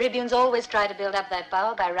 Tribunes always try to build up their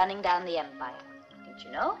power by running down the empire. Didn't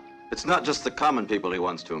you know? It's not just the common people he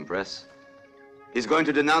wants to impress. He's going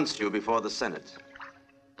to denounce you before the Senate.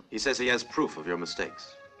 He says he has proof of your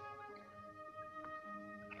mistakes.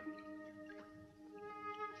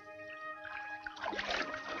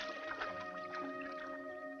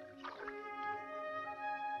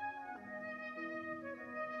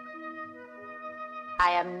 I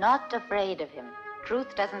am not afraid of him.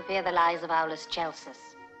 Truth doesn't fear the lies of Aulus Celsus.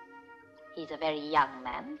 He's a very young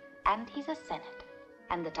man, and he's a Senate.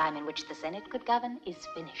 And the time in which the Senate could govern is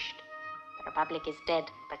finished. The Republic is dead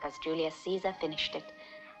because Julius Caesar finished it.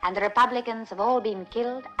 And the Republicans have all been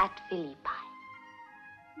killed at Philippi.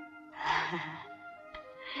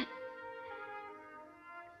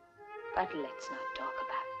 But let's not talk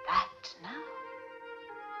about that now.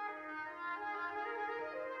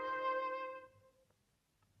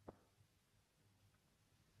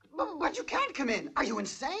 But you can't come in. Are you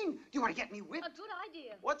insane? Do you want to get me whipped? A good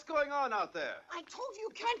idea. What's going on out there? I told you you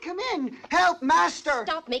can't come in. Help, master.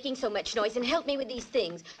 Stop making so much noise and help me with these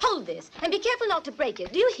things. Hold this, and be careful not to break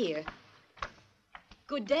it. Do you hear?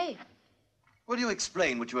 Good day. Will you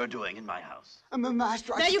explain what you are doing in my house?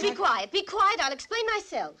 Master, Now, you be quiet. Be quiet. I'll explain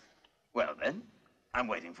myself. Well, then, I'm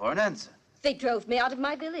waiting for an answer. They drove me out of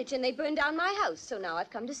my village, and they burned down my house, so now I've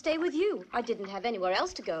come to stay with you. I didn't have anywhere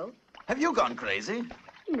else to go. Have you gone crazy?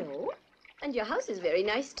 No. And your house is very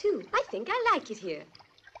nice, too. I think I like it here.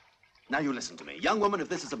 Now you listen to me. Young woman, if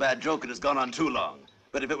this is a bad joke, it has gone on too long.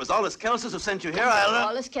 But if it was Aulus Celsus who sent you here, I'll...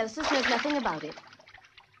 Aulus Celsus knows nothing about it.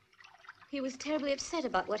 He was terribly upset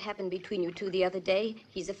about what happened between you two the other day.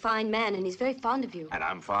 He's a fine man, and he's very fond of you. And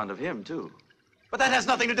I'm fond of him, too. But that has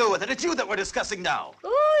nothing to do with it. It's you that we're discussing now.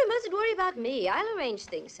 Oh, you mustn't worry about me. I'll arrange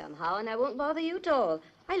things somehow, and I won't bother you at all.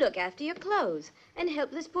 I look after your clothes and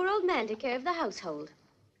help this poor old man take care of the household.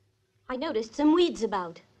 I noticed some weeds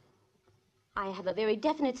about. I have a very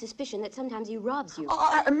definite suspicion that sometimes he robs you.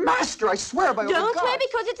 Master, I swear by all Don't the swear gods.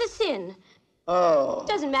 because it's a sin. Oh.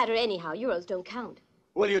 Doesn't matter anyhow. Your oaths don't count.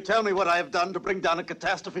 Will you tell me what I have done to bring down a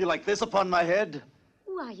catastrophe like this upon my head?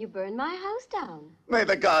 Why, you burned my house down. May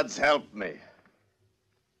the gods help me.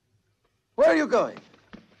 Where are you going?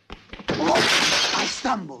 Oh, I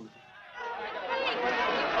stumbled.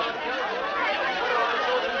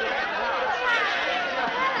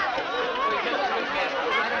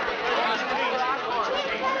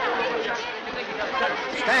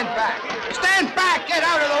 Stand back. Stand back! Get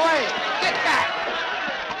out of the way! Get back!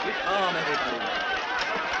 Be calm, everybody.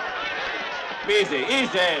 Easy,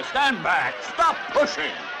 easy. Stand back. Stop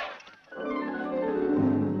pushing.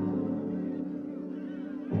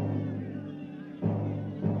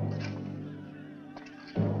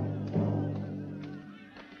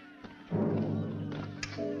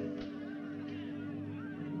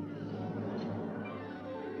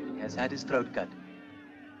 He has had his throat cut.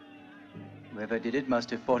 Whoever did it must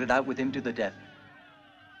have fought it out with him to the death.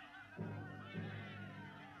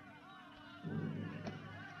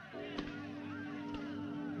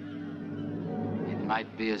 It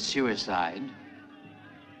might be a suicide.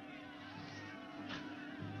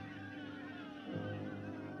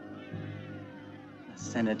 The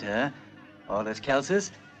senator, Aulus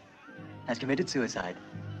Celsus, has committed suicide.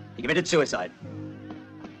 He committed suicide.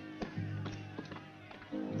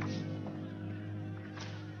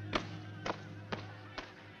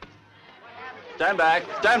 Stand back.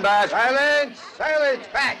 Stand back. Silence! Silence!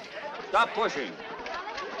 Back! Stop pushing.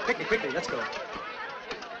 Quickly, quickly, let's go.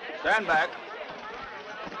 Stand back.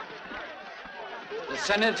 The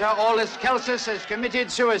Senator Aulus Celsus has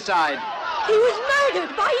committed suicide. He was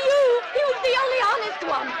murdered by you. He was the only honest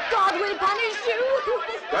one. God will punish you.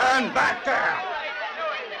 Stand back there.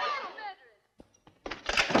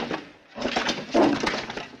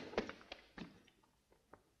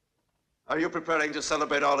 Are you preparing to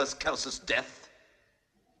celebrate Aulus Celsus' death?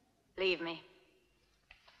 Leave me.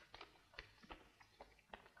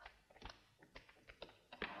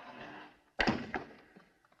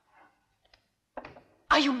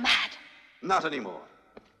 Are you mad? Not anymore.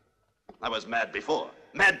 I was mad before.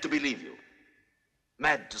 Mad to believe you.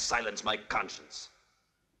 Mad to silence my conscience.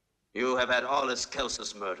 You have had Aulus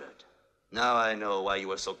Celsus murdered. Now I know why you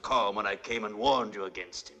were so calm when I came and warned you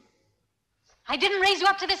against him. I didn't raise you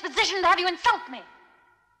up to this position to have you insult me.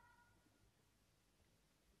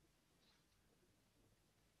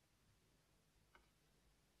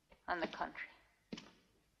 On the contrary,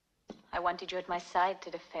 I wanted you at my side to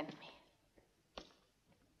defend me.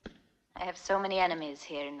 I have so many enemies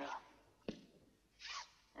here in Rome,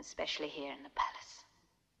 especially here in the palace.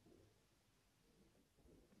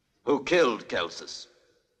 Who killed Celsus?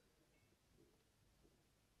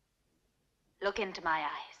 Look into my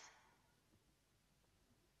eyes.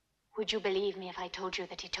 Would you believe me if I told you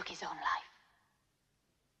that he took his own life?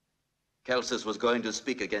 Celsus was going to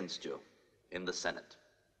speak against you in the Senate.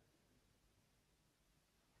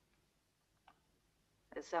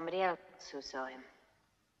 There's somebody else who saw him.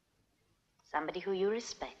 Somebody who you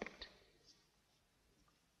respect.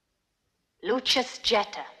 Lucius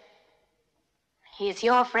Jetta. He is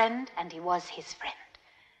your friend, and he was his friend.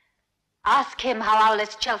 Ask him how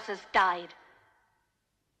Aulus Celsus died.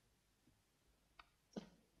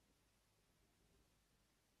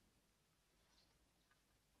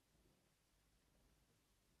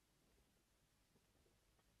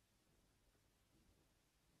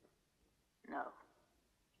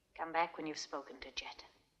 Come back when you've spoken to Jet.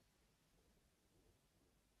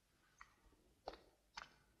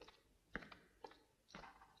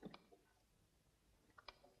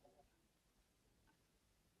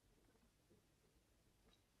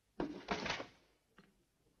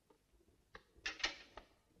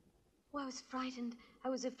 Oh, I was frightened. I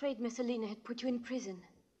was afraid Messalina had put you in prison.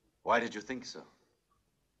 Why did you think so?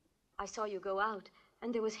 I saw you go out,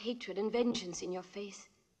 and there was hatred and vengeance in your face.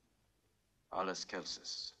 Aulus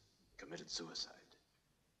Celsus committed suicide.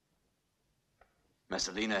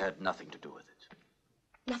 Messalina had nothing to do with it.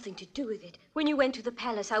 Nothing to do with it. When you went to the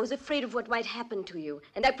palace, I was afraid of what might happen to you,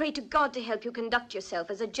 and I prayed to God to help you conduct yourself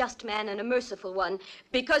as a just man and a merciful one,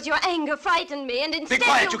 because your anger frightened me, and instead Be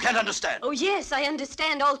quiet, you can't understand. Oh, yes, I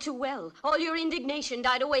understand all too well. All your indignation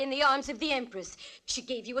died away in the arms of the Empress. She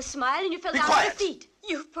gave you a smile, and you fell down at her feet.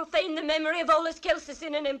 You've profaned the memory of Aulus Celsus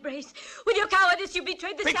in an embrace. With your cowardice, you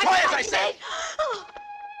betrayed the sacrifice. Be quiet, I said! Oh.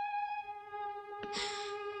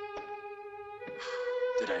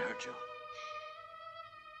 Did I hurt you?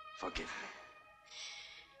 Forgive me.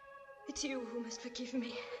 It's you who must forgive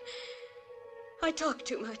me. I talk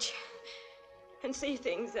too much and say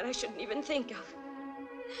things that I shouldn't even think of.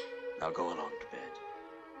 Now go along to bed.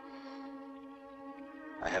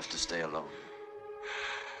 I have to stay alone.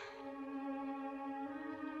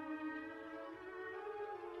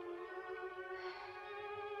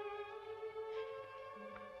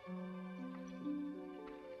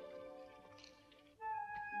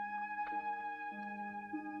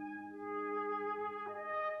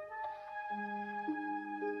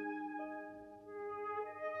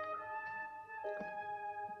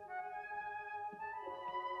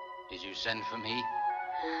 Did you send for me?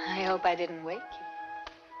 I hope I didn't wake you.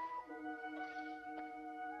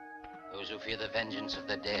 Those who fear the vengeance of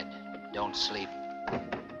the dead don't sleep.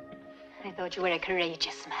 I thought you were a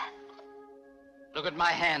courageous man. Look at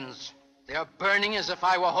my hands. They are burning as if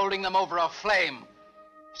I were holding them over a flame.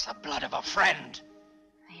 It's the blood of a friend.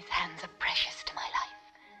 These hands are precious to my life.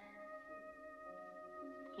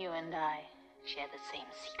 You and I share the same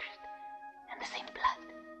secret and the same blood.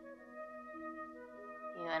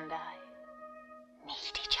 You and I need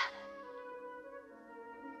each other.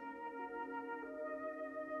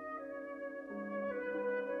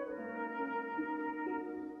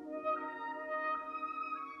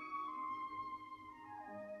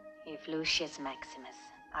 If Lucius Maximus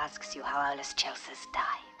asks you how Aulus Celsus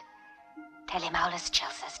died, tell him Aulus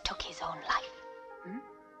Celsus took his own life.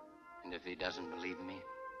 And if he doesn't believe me?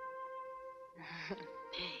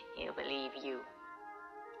 He'll believe you.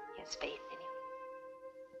 He has faith in you.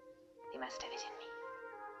 He must have it in me.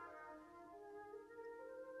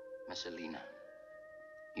 Messalina,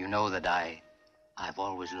 you know that I've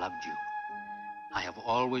always loved you. I have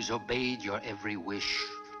always obeyed your every wish.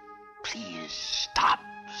 Please, stop.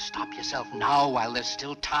 Stop yourself now while there's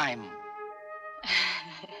still time.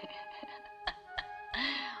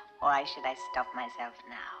 Why should I stop myself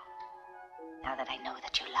now? Now that I know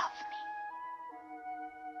that you love me.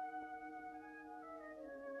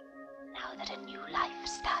 Now that a new life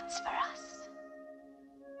starts for us.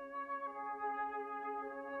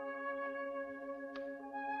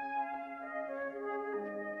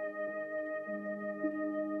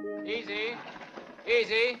 Easy.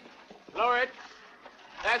 Easy. Lower it.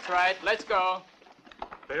 That's right. Let's go.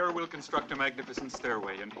 There we'll construct a magnificent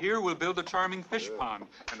stairway, and here we'll build a charming fish pond,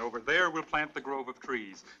 and over there we'll plant the grove of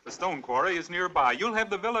trees. The stone quarry is nearby. You'll have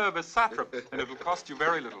the villa of a satrap, and it'll cost you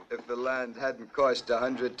very little. If the land hadn't cost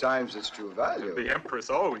 100 times its true value. The Empress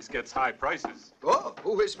always gets high prices. Oh,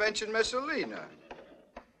 who has mentioned Messalina?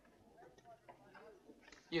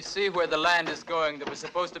 You see where the land is going that was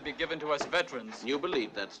supposed to be given to us veterans. You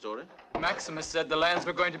believe that story? Maximus said the lands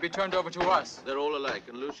were going to be turned over to us. They're all alike,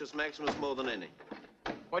 and Lucius Maximus more than any.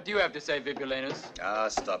 What do you have to say, Vibulanus? Ah,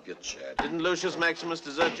 stop your chat. Didn't Lucius Maximus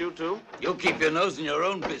desert you, too? You keep your nose in your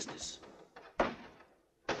own business.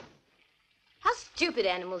 How stupid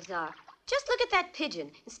animals are. Just look at that pigeon.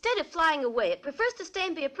 Instead of flying away, it prefers to stay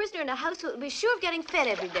and be a prisoner in a house where it'll be sure of getting fed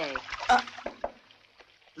every day.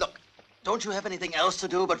 Don't you have anything else to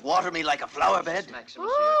do but water me like a flower bed?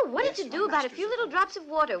 Oh, what did you do about a few little drops of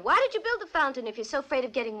water? Why did you build the fountain if you're so afraid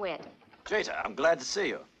of getting wet? Traitor, I'm glad to see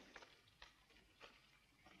you.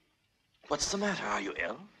 What's the matter? Are you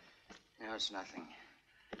ill? No, it's nothing.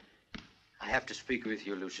 I have to speak with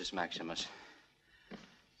you, Lucius Maximus.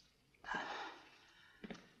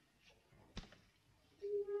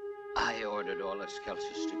 I ordered Aulus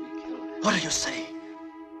Celsus to be killed. What do you say?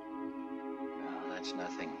 No, that's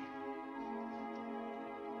nothing.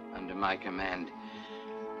 Under my command,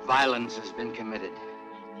 violence has been committed,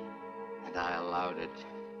 and I allowed it.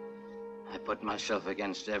 I put myself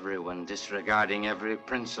against everyone, disregarding every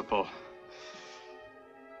principle.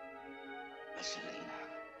 Messalina.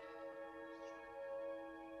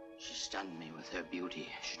 She stunned me with her beauty.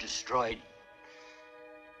 She destroyed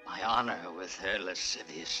my honor with her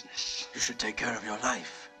lasciviousness. You should take care of your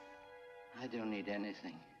life. I don't need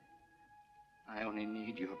anything. I only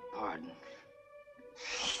need your pardon.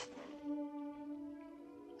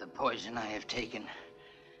 The poison I have taken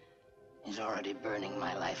is already burning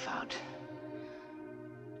my life out.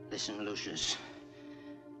 Listen, Lucius.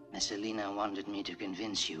 Messalina wanted me to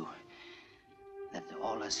convince you that the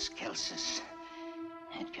Aulus Celsus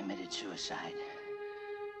had committed suicide.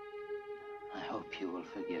 I hope you will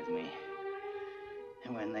forgive me.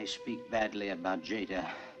 And when they speak badly about Jada,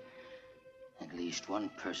 at least one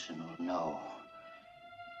person will know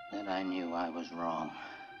that I knew I was wrong.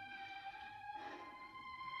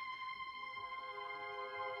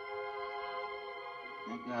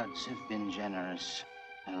 The gods have been generous,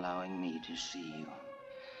 allowing me to see you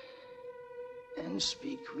and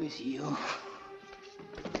speak with you.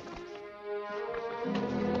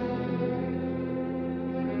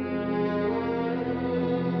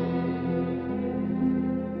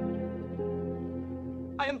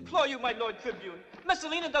 I implore you, my Lord Tribune.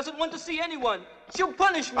 Messalina doesn't want to see anyone. She'll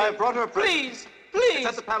punish me. I have brought her a present. Please, please. It's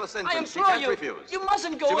at the palace entrance. I implore She can't you. refuse. You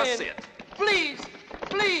mustn't go She in. must see it. Please,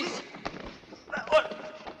 please.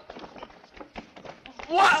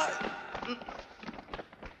 What?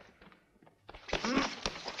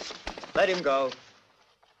 Let him go.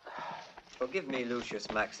 Forgive me,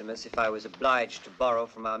 Lucius Maximus, if I was obliged to borrow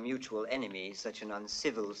from our mutual enemy such an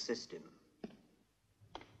uncivil system.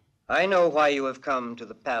 I know why you have come to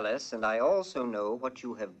the palace, and I also know what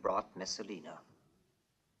you have brought Messalina.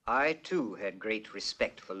 I, too, had great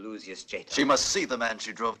respect for Lucius Jada. She must see the man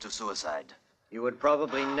she drove to suicide. You would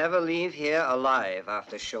probably never leave here alive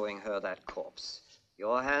after showing her that corpse.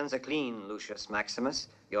 Your hands are clean, Lucius Maximus.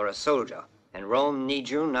 You're a soldier, and Rome needs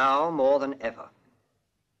you now more than ever.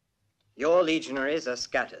 Your legionaries are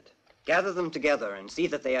scattered. Gather them together and see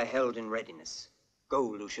that they are held in readiness. Go,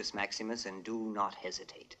 Lucius Maximus, and do not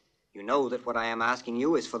hesitate. You know that what I am asking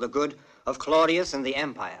you is for the good of Claudius and the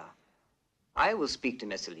Empire. I will speak to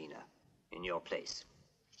Messalina in your place.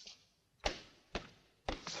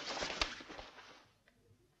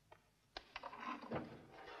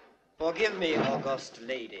 Forgive me, august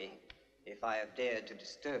lady, if I have dared to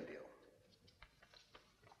disturb you.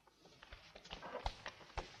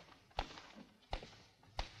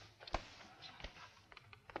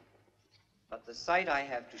 But the sight I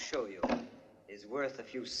have to show you is worth a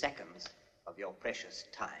few seconds of your precious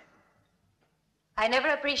time. I never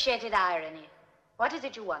appreciated irony. What is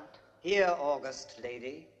it you want? Here, august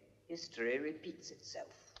lady, history repeats itself.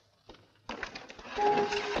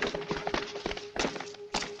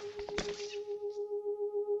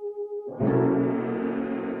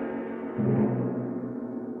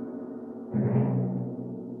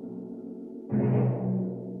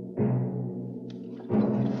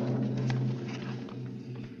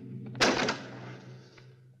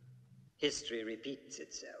 History repeats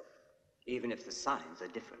itself, even if the signs are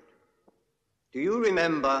different. Do you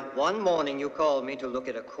remember one morning you called me to look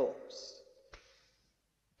at a corpse?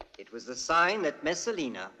 It was the sign that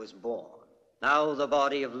Messalina was born. Now the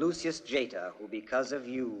body of Lucius Jada, who because of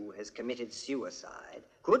you has committed suicide,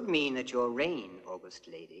 could mean that your reign, august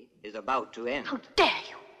lady, is about to end. How dare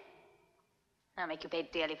you! I'll make you pay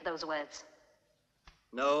dearly for those words.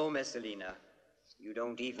 No, Messalina, you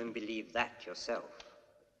don't even believe that yourself.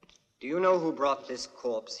 Do you know who brought this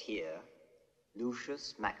corpse here?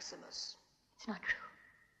 Lucius Maximus. It's not true.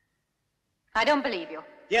 I don't believe you.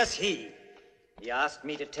 Yes, he. He asked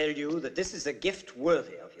me to tell you that this is a gift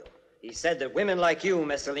worthy of you. He said that women like you,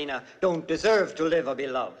 Messalina, don't deserve to live or be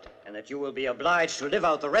loved, and that you will be obliged to live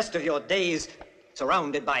out the rest of your days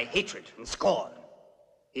surrounded by hatred and scorn.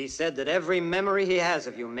 He said that every memory he has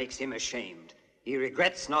of you makes him ashamed. He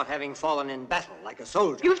regrets not having fallen in battle like a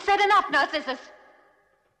soldier. You've said enough, Narcissus.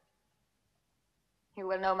 You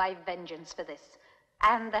will know my vengeance for this,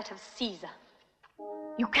 and that of Caesar.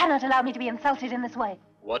 You cannot allow me to be insulted in this way.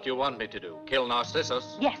 What do you want me to do? Kill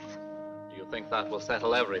Narcissus? Yes. Do you think that will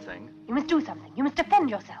settle everything? You must do something. You must defend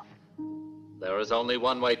yourself. There is only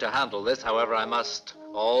one way to handle this. However, I must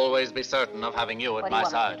always be certain of having you at my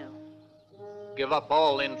side. Give up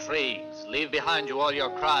all intrigues. Leave behind you all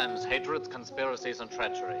your crimes, hatreds, conspiracies, and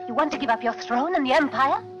treachery. You want to give up your throne and the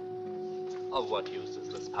empire? Of what use is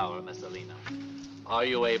this power, Messalina? Are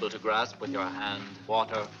you able to grasp with your hand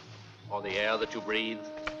water or the air that you breathe?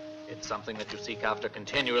 It's something that you seek after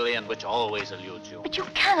continually and which always eludes you. But you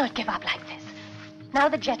cannot give up like this. Now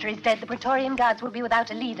that Jetta is dead, the Praetorian Guards will be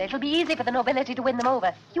without a leader. It'll be easy for the nobility to win them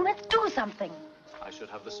over. You must do something. I should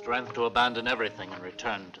have the strength to abandon everything and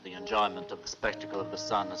return to the enjoyment of the spectacle of the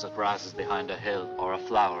sun as it rises behind a hill, or a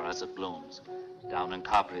flower as it blooms. Down in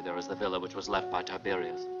Capri there is the villa which was left by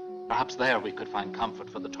Tiberius. Perhaps there we could find comfort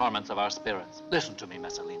for the torments of our spirits. Listen to me,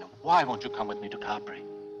 Messalina. Why won't you come with me to Capri?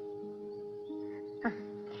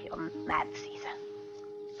 You're mad, Caesar.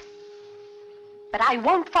 But I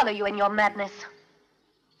won't follow you in your madness.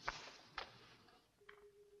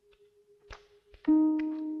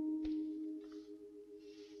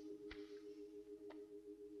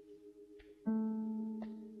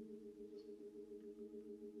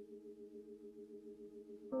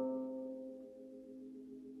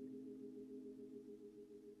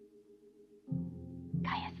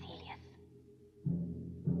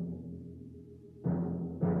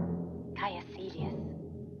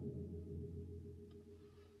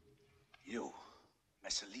 You,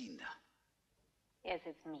 Messalina. Yes,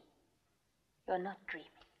 it's me. You're not dreaming.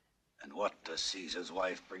 And what does Caesar's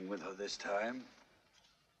wife bring with her this time?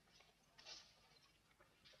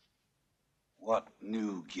 What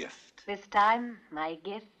new gift? This time, my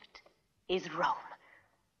gift is Rome.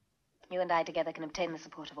 You and I together can obtain the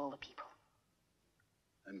support of all the people.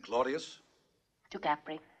 And Claudius? To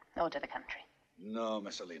Capri, or to the country. No,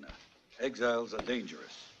 Messalina. Exiles are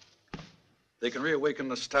dangerous. They can reawaken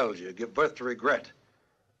nostalgia, give birth to regret,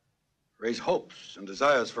 raise hopes and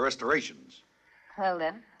desires for restorations. Well,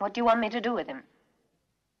 then, what do you want me to do with him?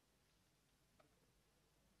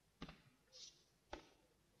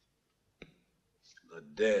 The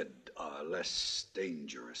dead are less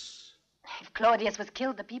dangerous. If Claudius was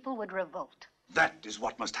killed, the people would revolt. That is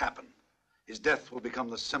what must happen. His death will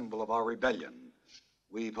become the symbol of our rebellion.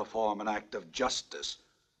 We perform an act of justice.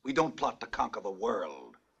 We don't plot to conquer the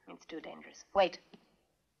world. It's too dangerous. Wait.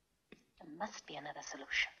 There must be another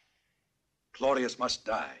solution. Claudius must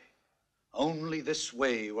die. Only this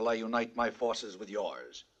way will I unite my forces with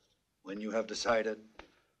yours. When you have decided,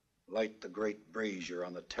 light the great brazier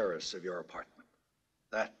on the terrace of your apartment.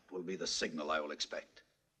 That will be the signal I will expect.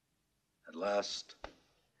 At last,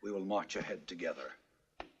 we will march ahead together,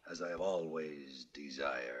 as I have always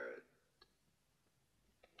desired.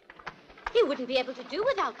 He wouldn't be able to do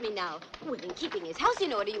without me now. Well, in keeping his house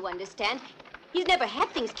in order, you understand. He's never had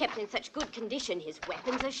things kept in such good condition. His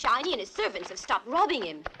weapons are shiny and his servants have stopped robbing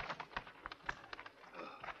him.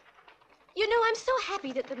 You know, I'm so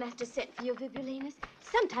happy that the master sent for you, Vibulinus.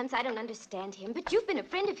 Sometimes I don't understand him, but you've been a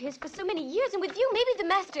friend of his for so many years, and with you, maybe the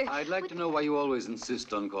master... I'd like to know why you always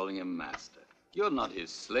insist on calling him master. You're not his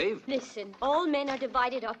slave. Listen, all men are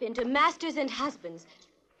divided up into masters and husbands.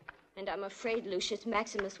 And I'm afraid Lucius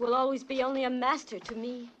Maximus will always be only a master to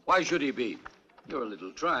me. Why should he be? You're a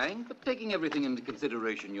little trying, but taking everything into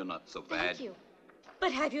consideration, you're not so bad. Thank you.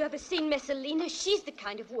 But have you ever seen Messalina? She's the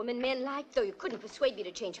kind of woman men like, though you couldn't persuade me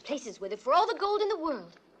to change places with her for all the gold in the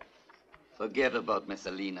world. Forget about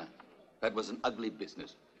Messalina. That was an ugly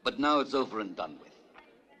business. But now it's over and done with.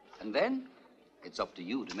 And then, it's up to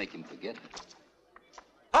you to make him forget it.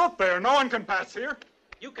 Out there! No one can pass here.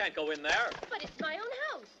 You can't go in there. But it's my own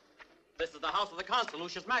house. This is the house of the consul,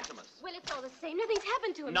 Lucius Maximus. Well, it's all the same. Nothing's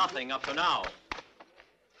happened to him. Nothing up to now.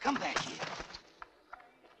 Come back here.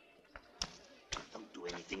 Don't do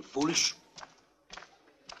anything foolish.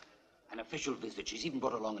 An official visit. She's even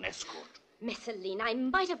brought along an escort. Messalina, I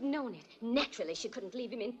might have known it. Naturally, she couldn't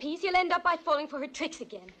leave him in peace. He'll end up by falling for her tricks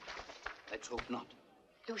again. Let's hope not.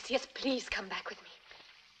 Lucius, please come back with me.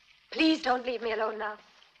 Please don't leave me alone now.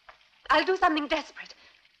 I'll do something desperate.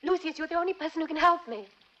 Lucius, you're the only person who can help me.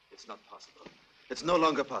 It's not possible. It's no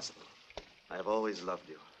longer possible. I have always loved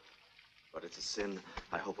you. But it's a sin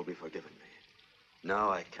I hope will be forgiven me. Now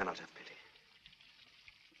I cannot have pity.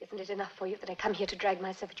 Isn't it enough for you that I come here to drag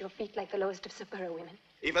myself at your feet like the lowest of Spyro women?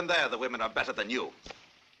 Even there, the women are better than you.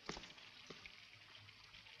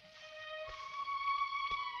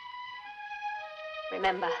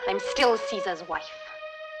 Remember, I'm still Caesar's wife.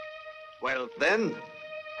 Well, then,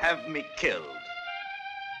 have me killed.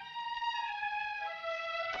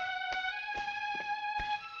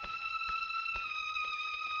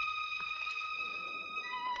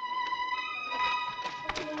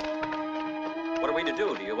 What are we to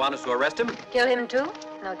do? Do you want us to arrest him? Kill him too?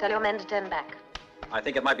 No, tell your men to turn back. I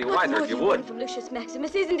think it might be What wiser more if you do you would. want from Lucius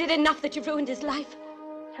Maximus? Isn't it enough that you've ruined his life?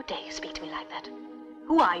 How dare you speak to me like that?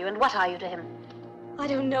 Who are you and what are you to him? I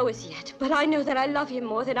don't know as yet, but I know that I love him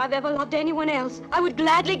more than I've ever loved anyone else. I would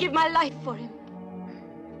gladly give my life for him.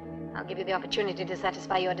 I'll give you the opportunity to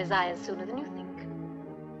satisfy your desires sooner than you think.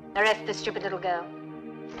 Arrest this stupid little girl.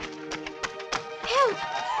 Help!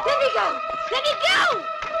 Let me go! Let me go!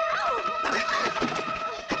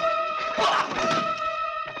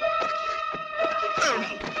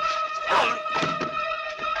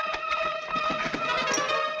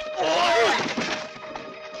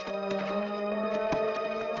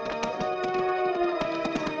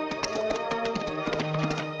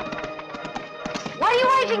 What are you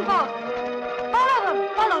waiting for? Follow them!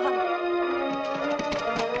 Follow them!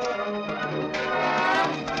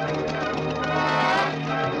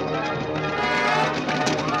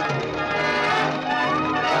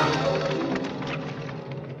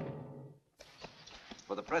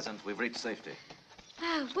 For the present, we've reached safety.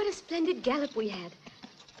 Ah, what a splendid gallop we had.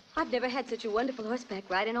 I've never had such a wonderful horseback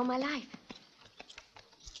ride in all my life.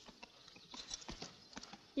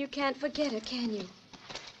 You can't forget her, can you?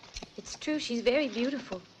 It's true, she's very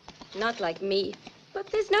beautiful. Not like me. But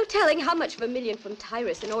there's no telling how much vermilion from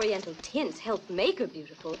Tyrus and oriental tints help make her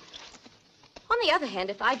beautiful. On the other hand,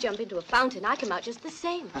 if I jump into a fountain, I come out just the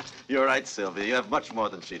same. You're right, Sylvia. You have much more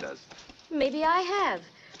than she does. Maybe I have.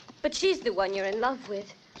 But she's the one you're in love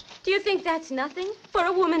with. Do you think that's nothing? For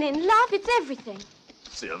a woman in love, it's everything.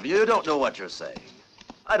 Sylvia, you don't know what you're saying.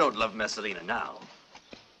 I don't love Messalina now.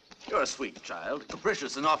 You're a sweet child,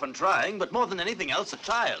 capricious and often trying, but more than anything else, a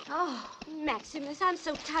child. Oh, Maximus, I'm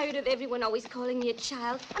so tired of everyone always calling me a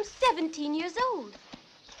child. I'm 17 years old.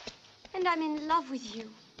 And I'm in love with you.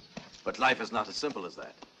 But life is not as simple as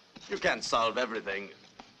that. You can't solve everything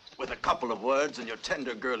with a couple of words and your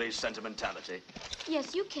tender, girlish sentimentality.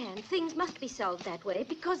 Yes, you can. Things must be solved that way,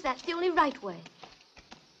 because that's the only right way.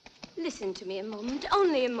 Listen to me a moment,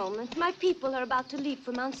 only a moment. My people are about to leave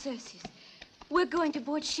for Mount Cercius. We're going to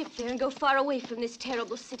board ship there and go far away from this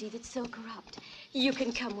terrible city that's so corrupt. You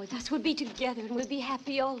can come with us. We'll be together and we'll be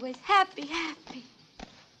happy always. Happy, happy.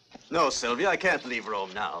 No, Sylvia, I can't leave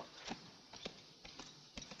Rome now.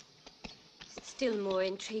 Still more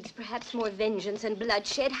intrigues, perhaps more vengeance and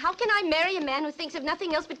bloodshed. How can I marry a man who thinks of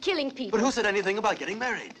nothing else but killing people? But who said anything about getting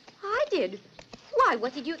married? I did. Why,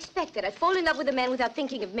 what did you expect? That I'd fall in love with a man without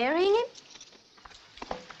thinking of marrying him?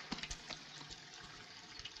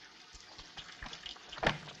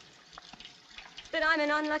 But I'm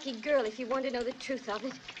an unlucky girl, if you want to know the truth of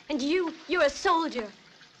it. And you're a soldier.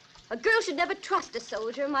 A girl should never trust a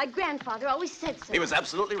soldier. My grandfather always said so. He was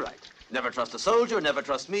absolutely right. Never trust a soldier, never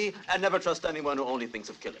trust me, and never trust anyone who only thinks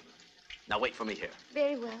of killing. Now wait for me here.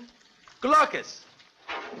 Very well. Glaucus!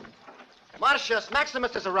 Marcius,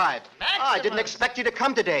 Maximus has arrived. Maximus! I didn't expect you to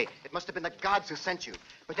come today. It must have been the gods who sent you.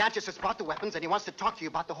 Pedantius has brought the weapons, and he wants to talk to you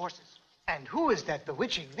about the horses. And who is that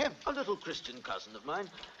bewitching nymph? A little Christian cousin of mine.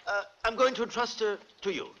 I'm going to entrust her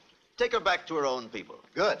to you. Take her back to her own people.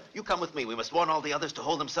 Good. You come with me. We must warn all the others to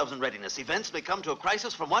hold themselves in readiness. Events may come to a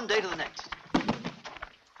crisis from one day to the next.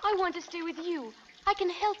 I want to stay with you. I can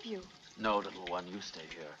help you. No, little one, you stay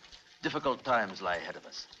here. Difficult times lie ahead of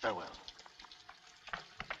us. Farewell.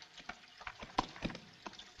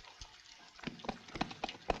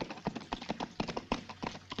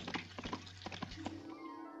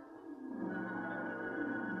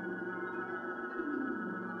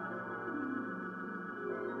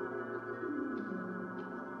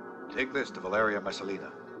 Take this to Valeria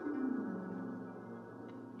Messalina.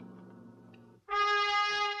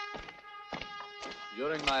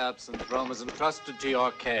 During my absence, Rome is entrusted to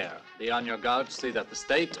your care. Be on your guard to see that the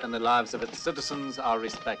state and the lives of its citizens are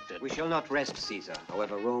respected. We shall not rest, Caesar.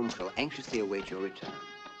 However, Rome shall anxiously await your return.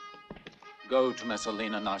 Go to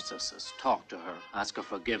Messalina Narcissus, talk to her, ask her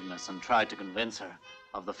forgiveness, and try to convince her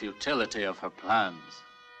of the futility of her plans.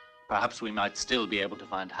 Perhaps we might still be able to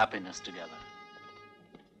find happiness together.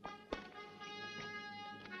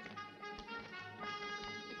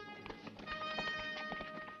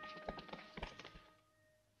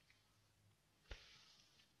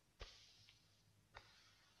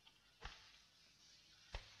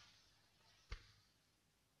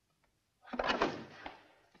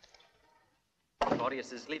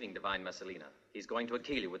 Claudius is leaving divine Messalina. He's going to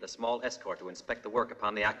Achille with a small escort to inspect the work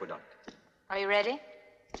upon the aqueduct. Are you ready?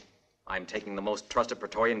 I'm taking the most trusted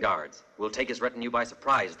Praetorian guards. We'll take his retinue by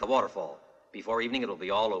surprise at the waterfall. Before evening, it'll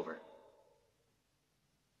be all over.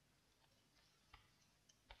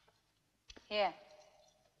 Here.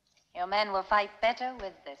 Your men will fight better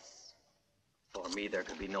with this. For me, there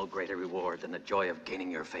could be no greater reward than the joy of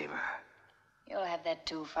gaining your favor. You'll have that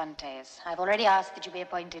too, Fontes. I've already asked that you be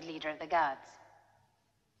appointed leader of the guards.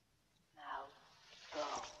 Now,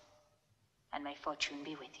 go. And may fortune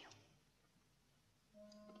be with you.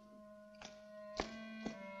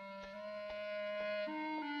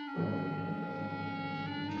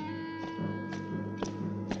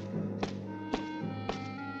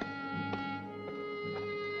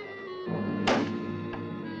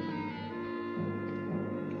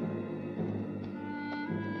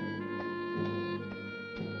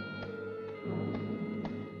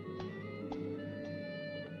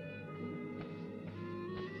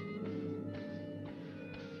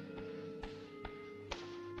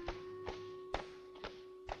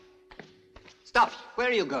 Stop. Where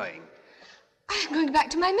are you going? I'm going back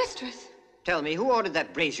to my mistress. Tell me, who ordered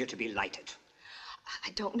that brazier to be lighted?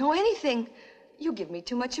 I don't know anything. You give me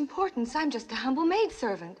too much importance. I'm just a humble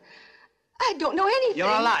maidservant. I don't know anything. You're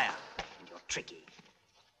a liar. And you're tricky.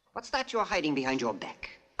 What's that you're hiding behind your back?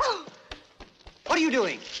 Oh! What are you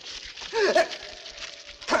doing?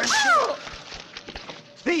 Curse you!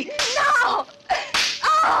 Speak! No!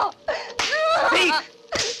 Oh! Speak!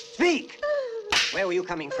 Speak! Where were you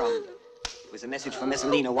coming from? It was a message from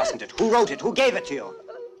Messalina, wasn't it? Who wrote it? Who gave it to you?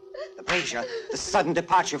 The brazier, the sudden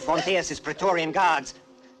departure from Theus' Praetorian guards.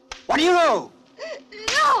 What do you know?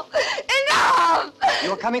 No! Enough! You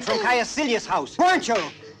were coming from Caius Silius' house, weren't you?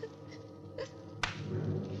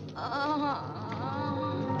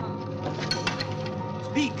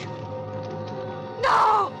 Speak!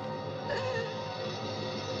 No!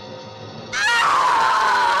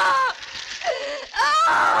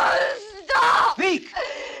 Stop! Speak!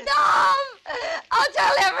 Stop! I'll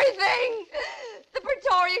tell everything. The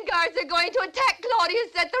Praetorian guards are going to attack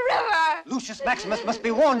Claudius at the river. Lucius Maximus must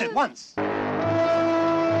be warned at once.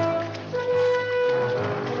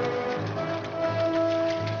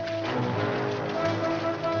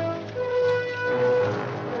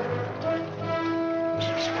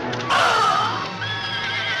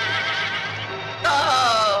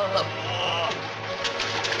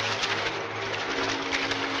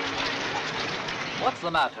 What's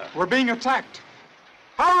the matter? We're being attacked.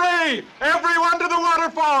 Hurry! Everyone to the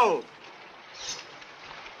waterfall!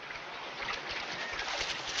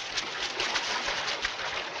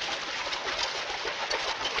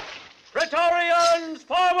 Praetorians,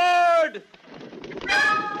 forward!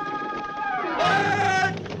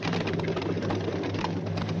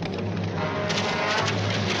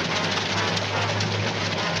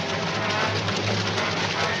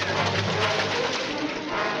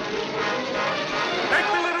 Take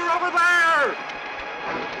the litter over there!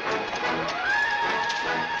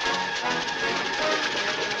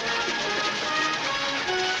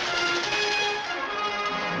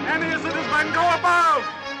 Ennius and his men go above!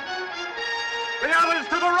 The others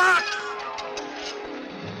to the rocks!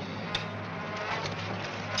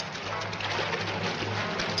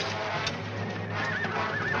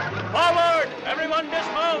 Forward! Everyone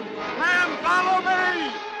dismount! Men, follow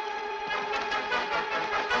me!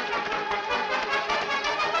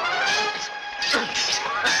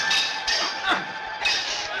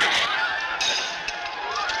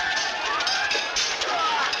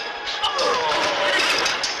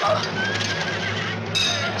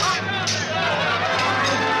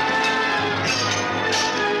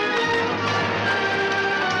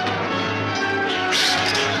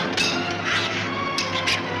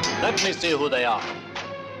 Let me see who they are.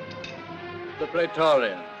 The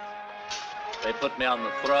Praetorians. They put me on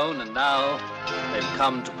the throne, and now they've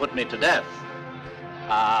come to put me to death.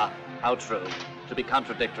 Ah, how true. To be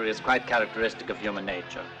contradictory is quite characteristic of human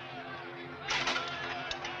nature.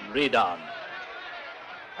 Read on.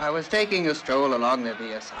 I was taking a stroll along the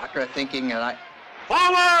Via Sacra thinking that I...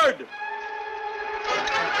 Forward!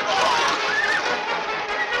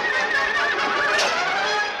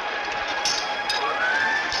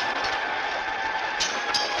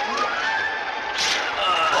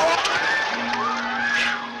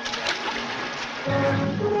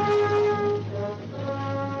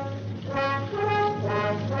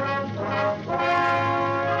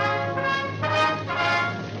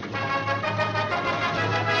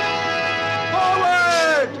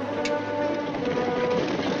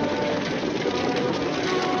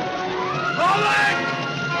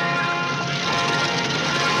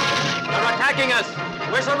 Us.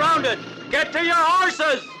 We're surrounded. Get to your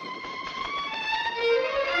horses.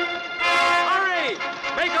 Hurry!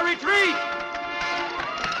 Make a retreat.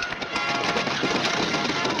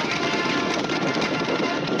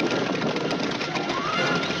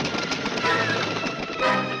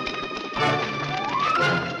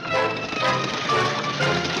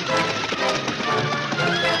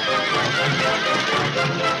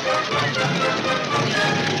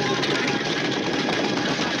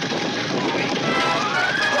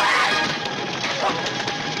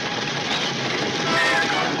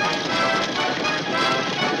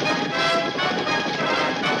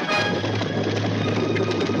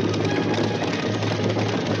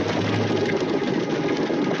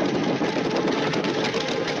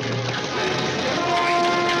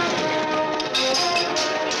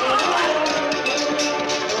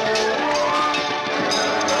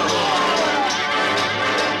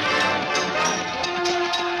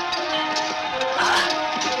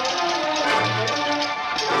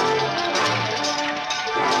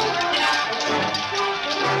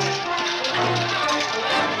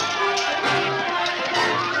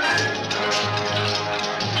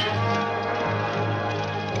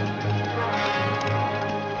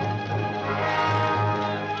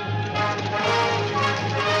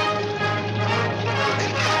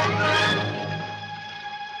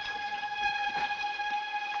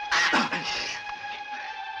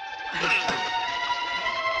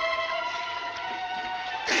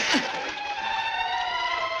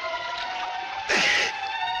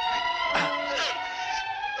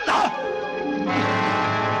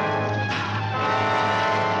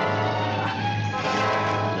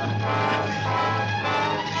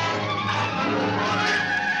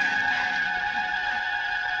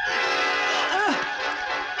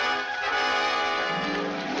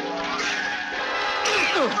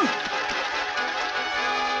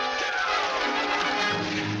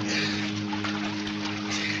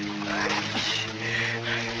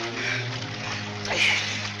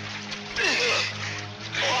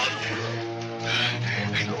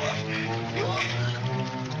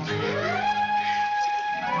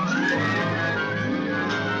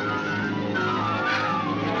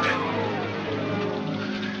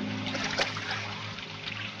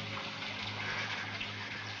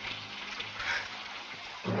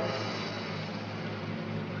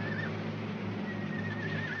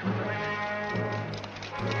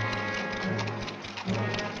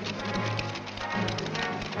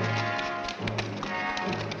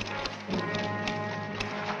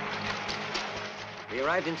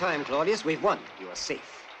 arrived in time, Claudius. We've won. You are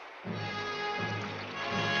safe.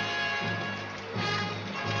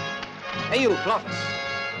 Hey, you, Clovis.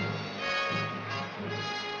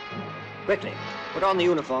 Quickly, put on the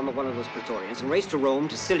uniform of one of those Praetorians and race to Rome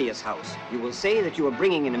to Silius' house. You will say that you are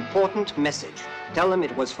bringing an important message. Tell them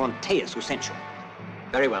it was Fonteius who sent you.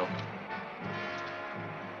 Very well.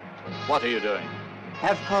 What are you doing?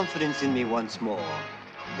 Have confidence in me once more,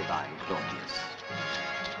 divine Claudius.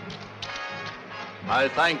 I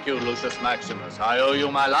thank you, Lucius Maximus. I owe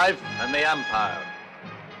you my life and the Empire.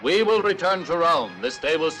 We will return to Rome. This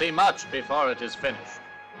day will see much before it is finished.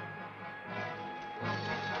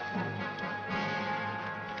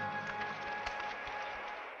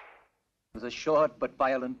 It was a short but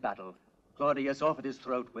violent battle. Claudius offered his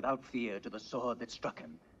throat without fear to the sword that struck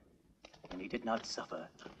him, and he did not suffer.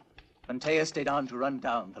 Fonteius stayed on to run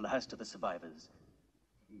down the last of the survivors.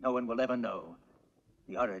 No one will ever know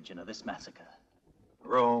the origin of this massacre.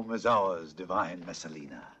 Rome is ours, divine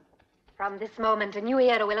Messalina. From this moment, a new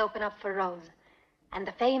era will open up for Rome, and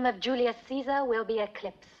the fame of Julius Caesar will be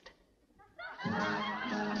eclipsed.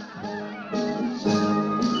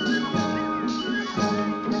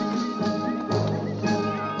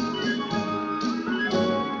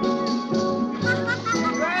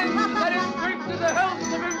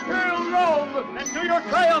 And to your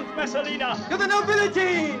triumph, Messalina! To the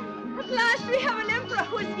nobility! At last we have an emperor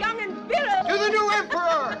who is young and virile! To the new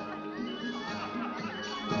emperor!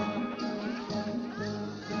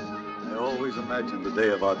 I always imagined the day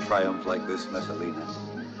of our triumph like this, Messalina.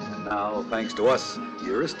 And now, thanks to us,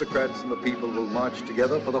 the aristocrats and the people will march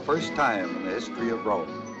together for the first time in the history of Rome.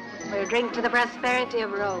 We'll drink to the prosperity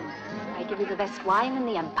of Rome. I give you the best wine in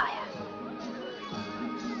the empire.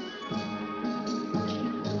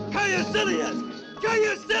 Caius!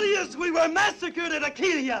 Caius! We were massacred at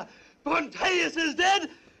Aquileia! Fonteius is dead,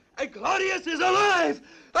 and Claudius is alive!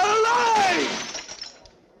 Alive!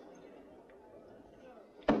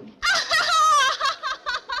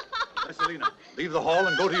 Messalina, leave the hall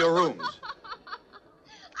and go to your rooms.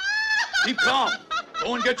 Keep calm.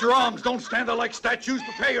 Go and get your arms. Don't stand there like statues.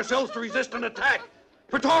 Prepare yourselves to resist an attack.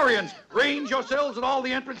 Praetorians, range yourselves at all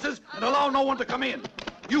the entrances and allow no one to come in.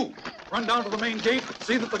 You, run down to the main gate,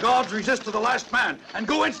 see that the guards resist to the last man, and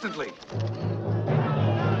go instantly.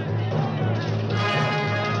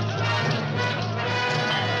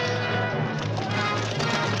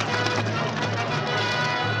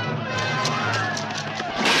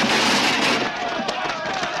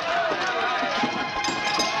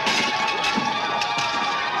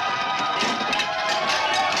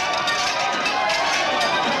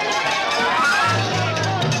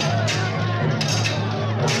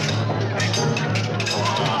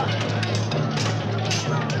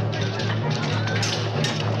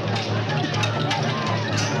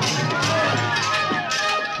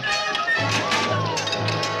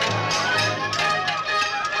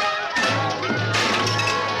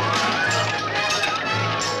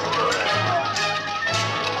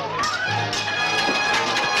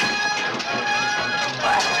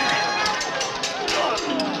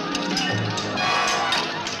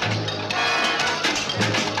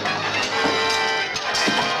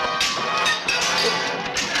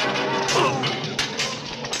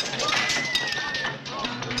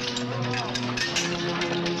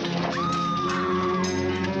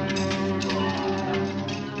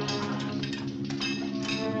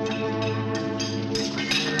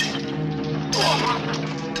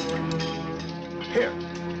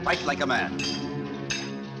 Fight like a man.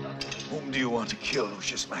 Whom do you want to kill,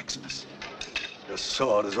 Lucius Maximus? Your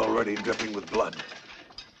sword is already dripping with blood.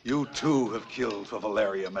 You too have killed for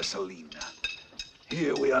Valeria Messalina.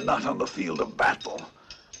 Here we are not on the field of battle,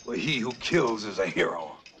 where he who kills is a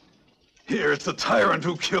hero. Here it's the tyrant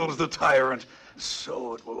who kills the tyrant.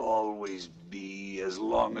 So it will always be as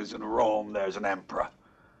long as in Rome there's an emperor.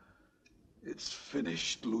 It's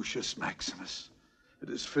finished, Lucius Maximus. It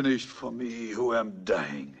is finished for me who am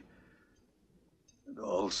dying. And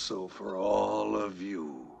also for all of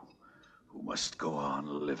you who must go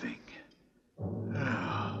on living.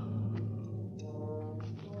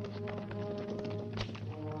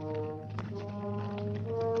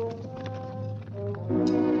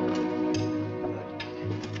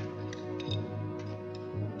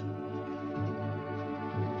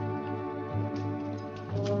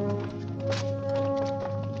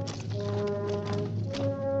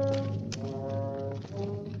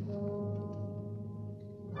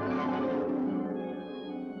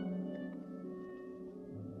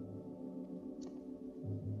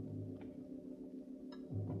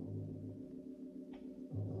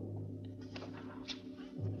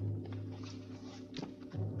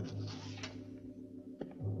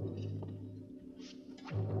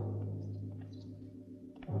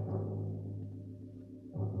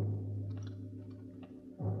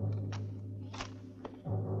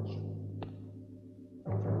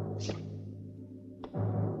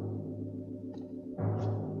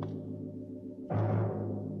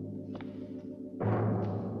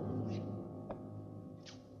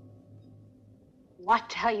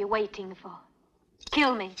 What are you waiting for?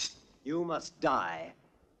 Kill me. You must die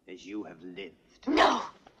as you have lived. No!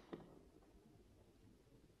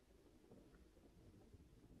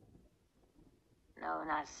 No,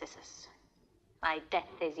 Narcissus. My death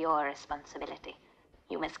is your responsibility.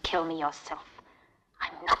 You must kill me yourself.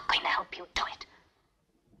 I'm not going to help you do it.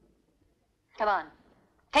 Come on.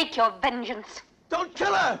 Take your vengeance. Don't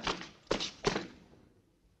kill her!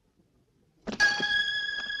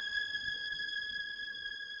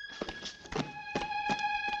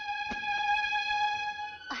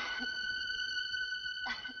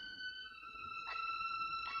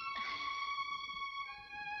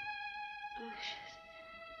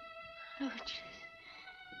 Lucius.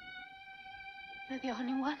 You're the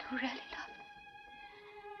only one who really loved me.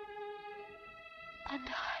 And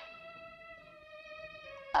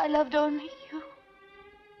I loved only you.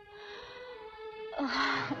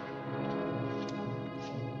 Oh.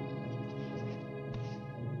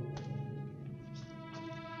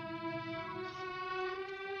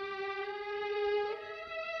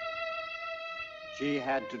 She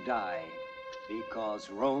had to die because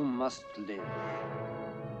Rome must live.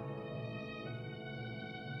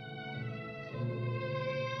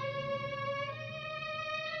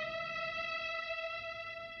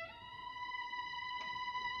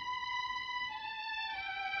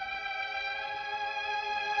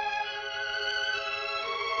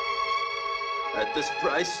 At this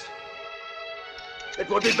price, it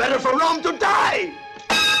would be better for Rome to die!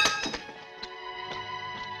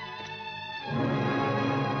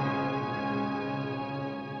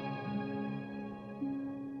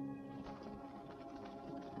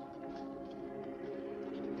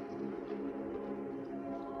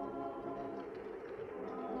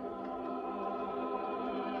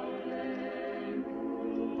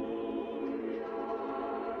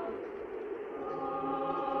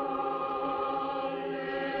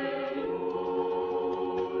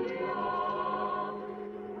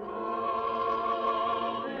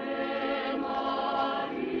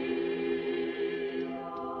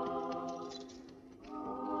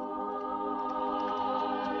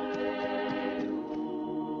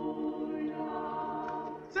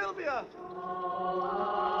 Sylvia!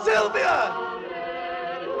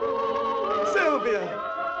 Sylvia!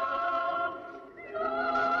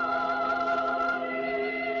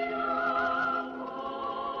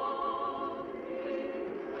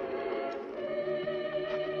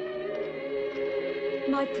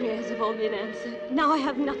 My prayers have all been answered. Now I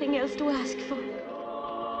have nothing else to ask for.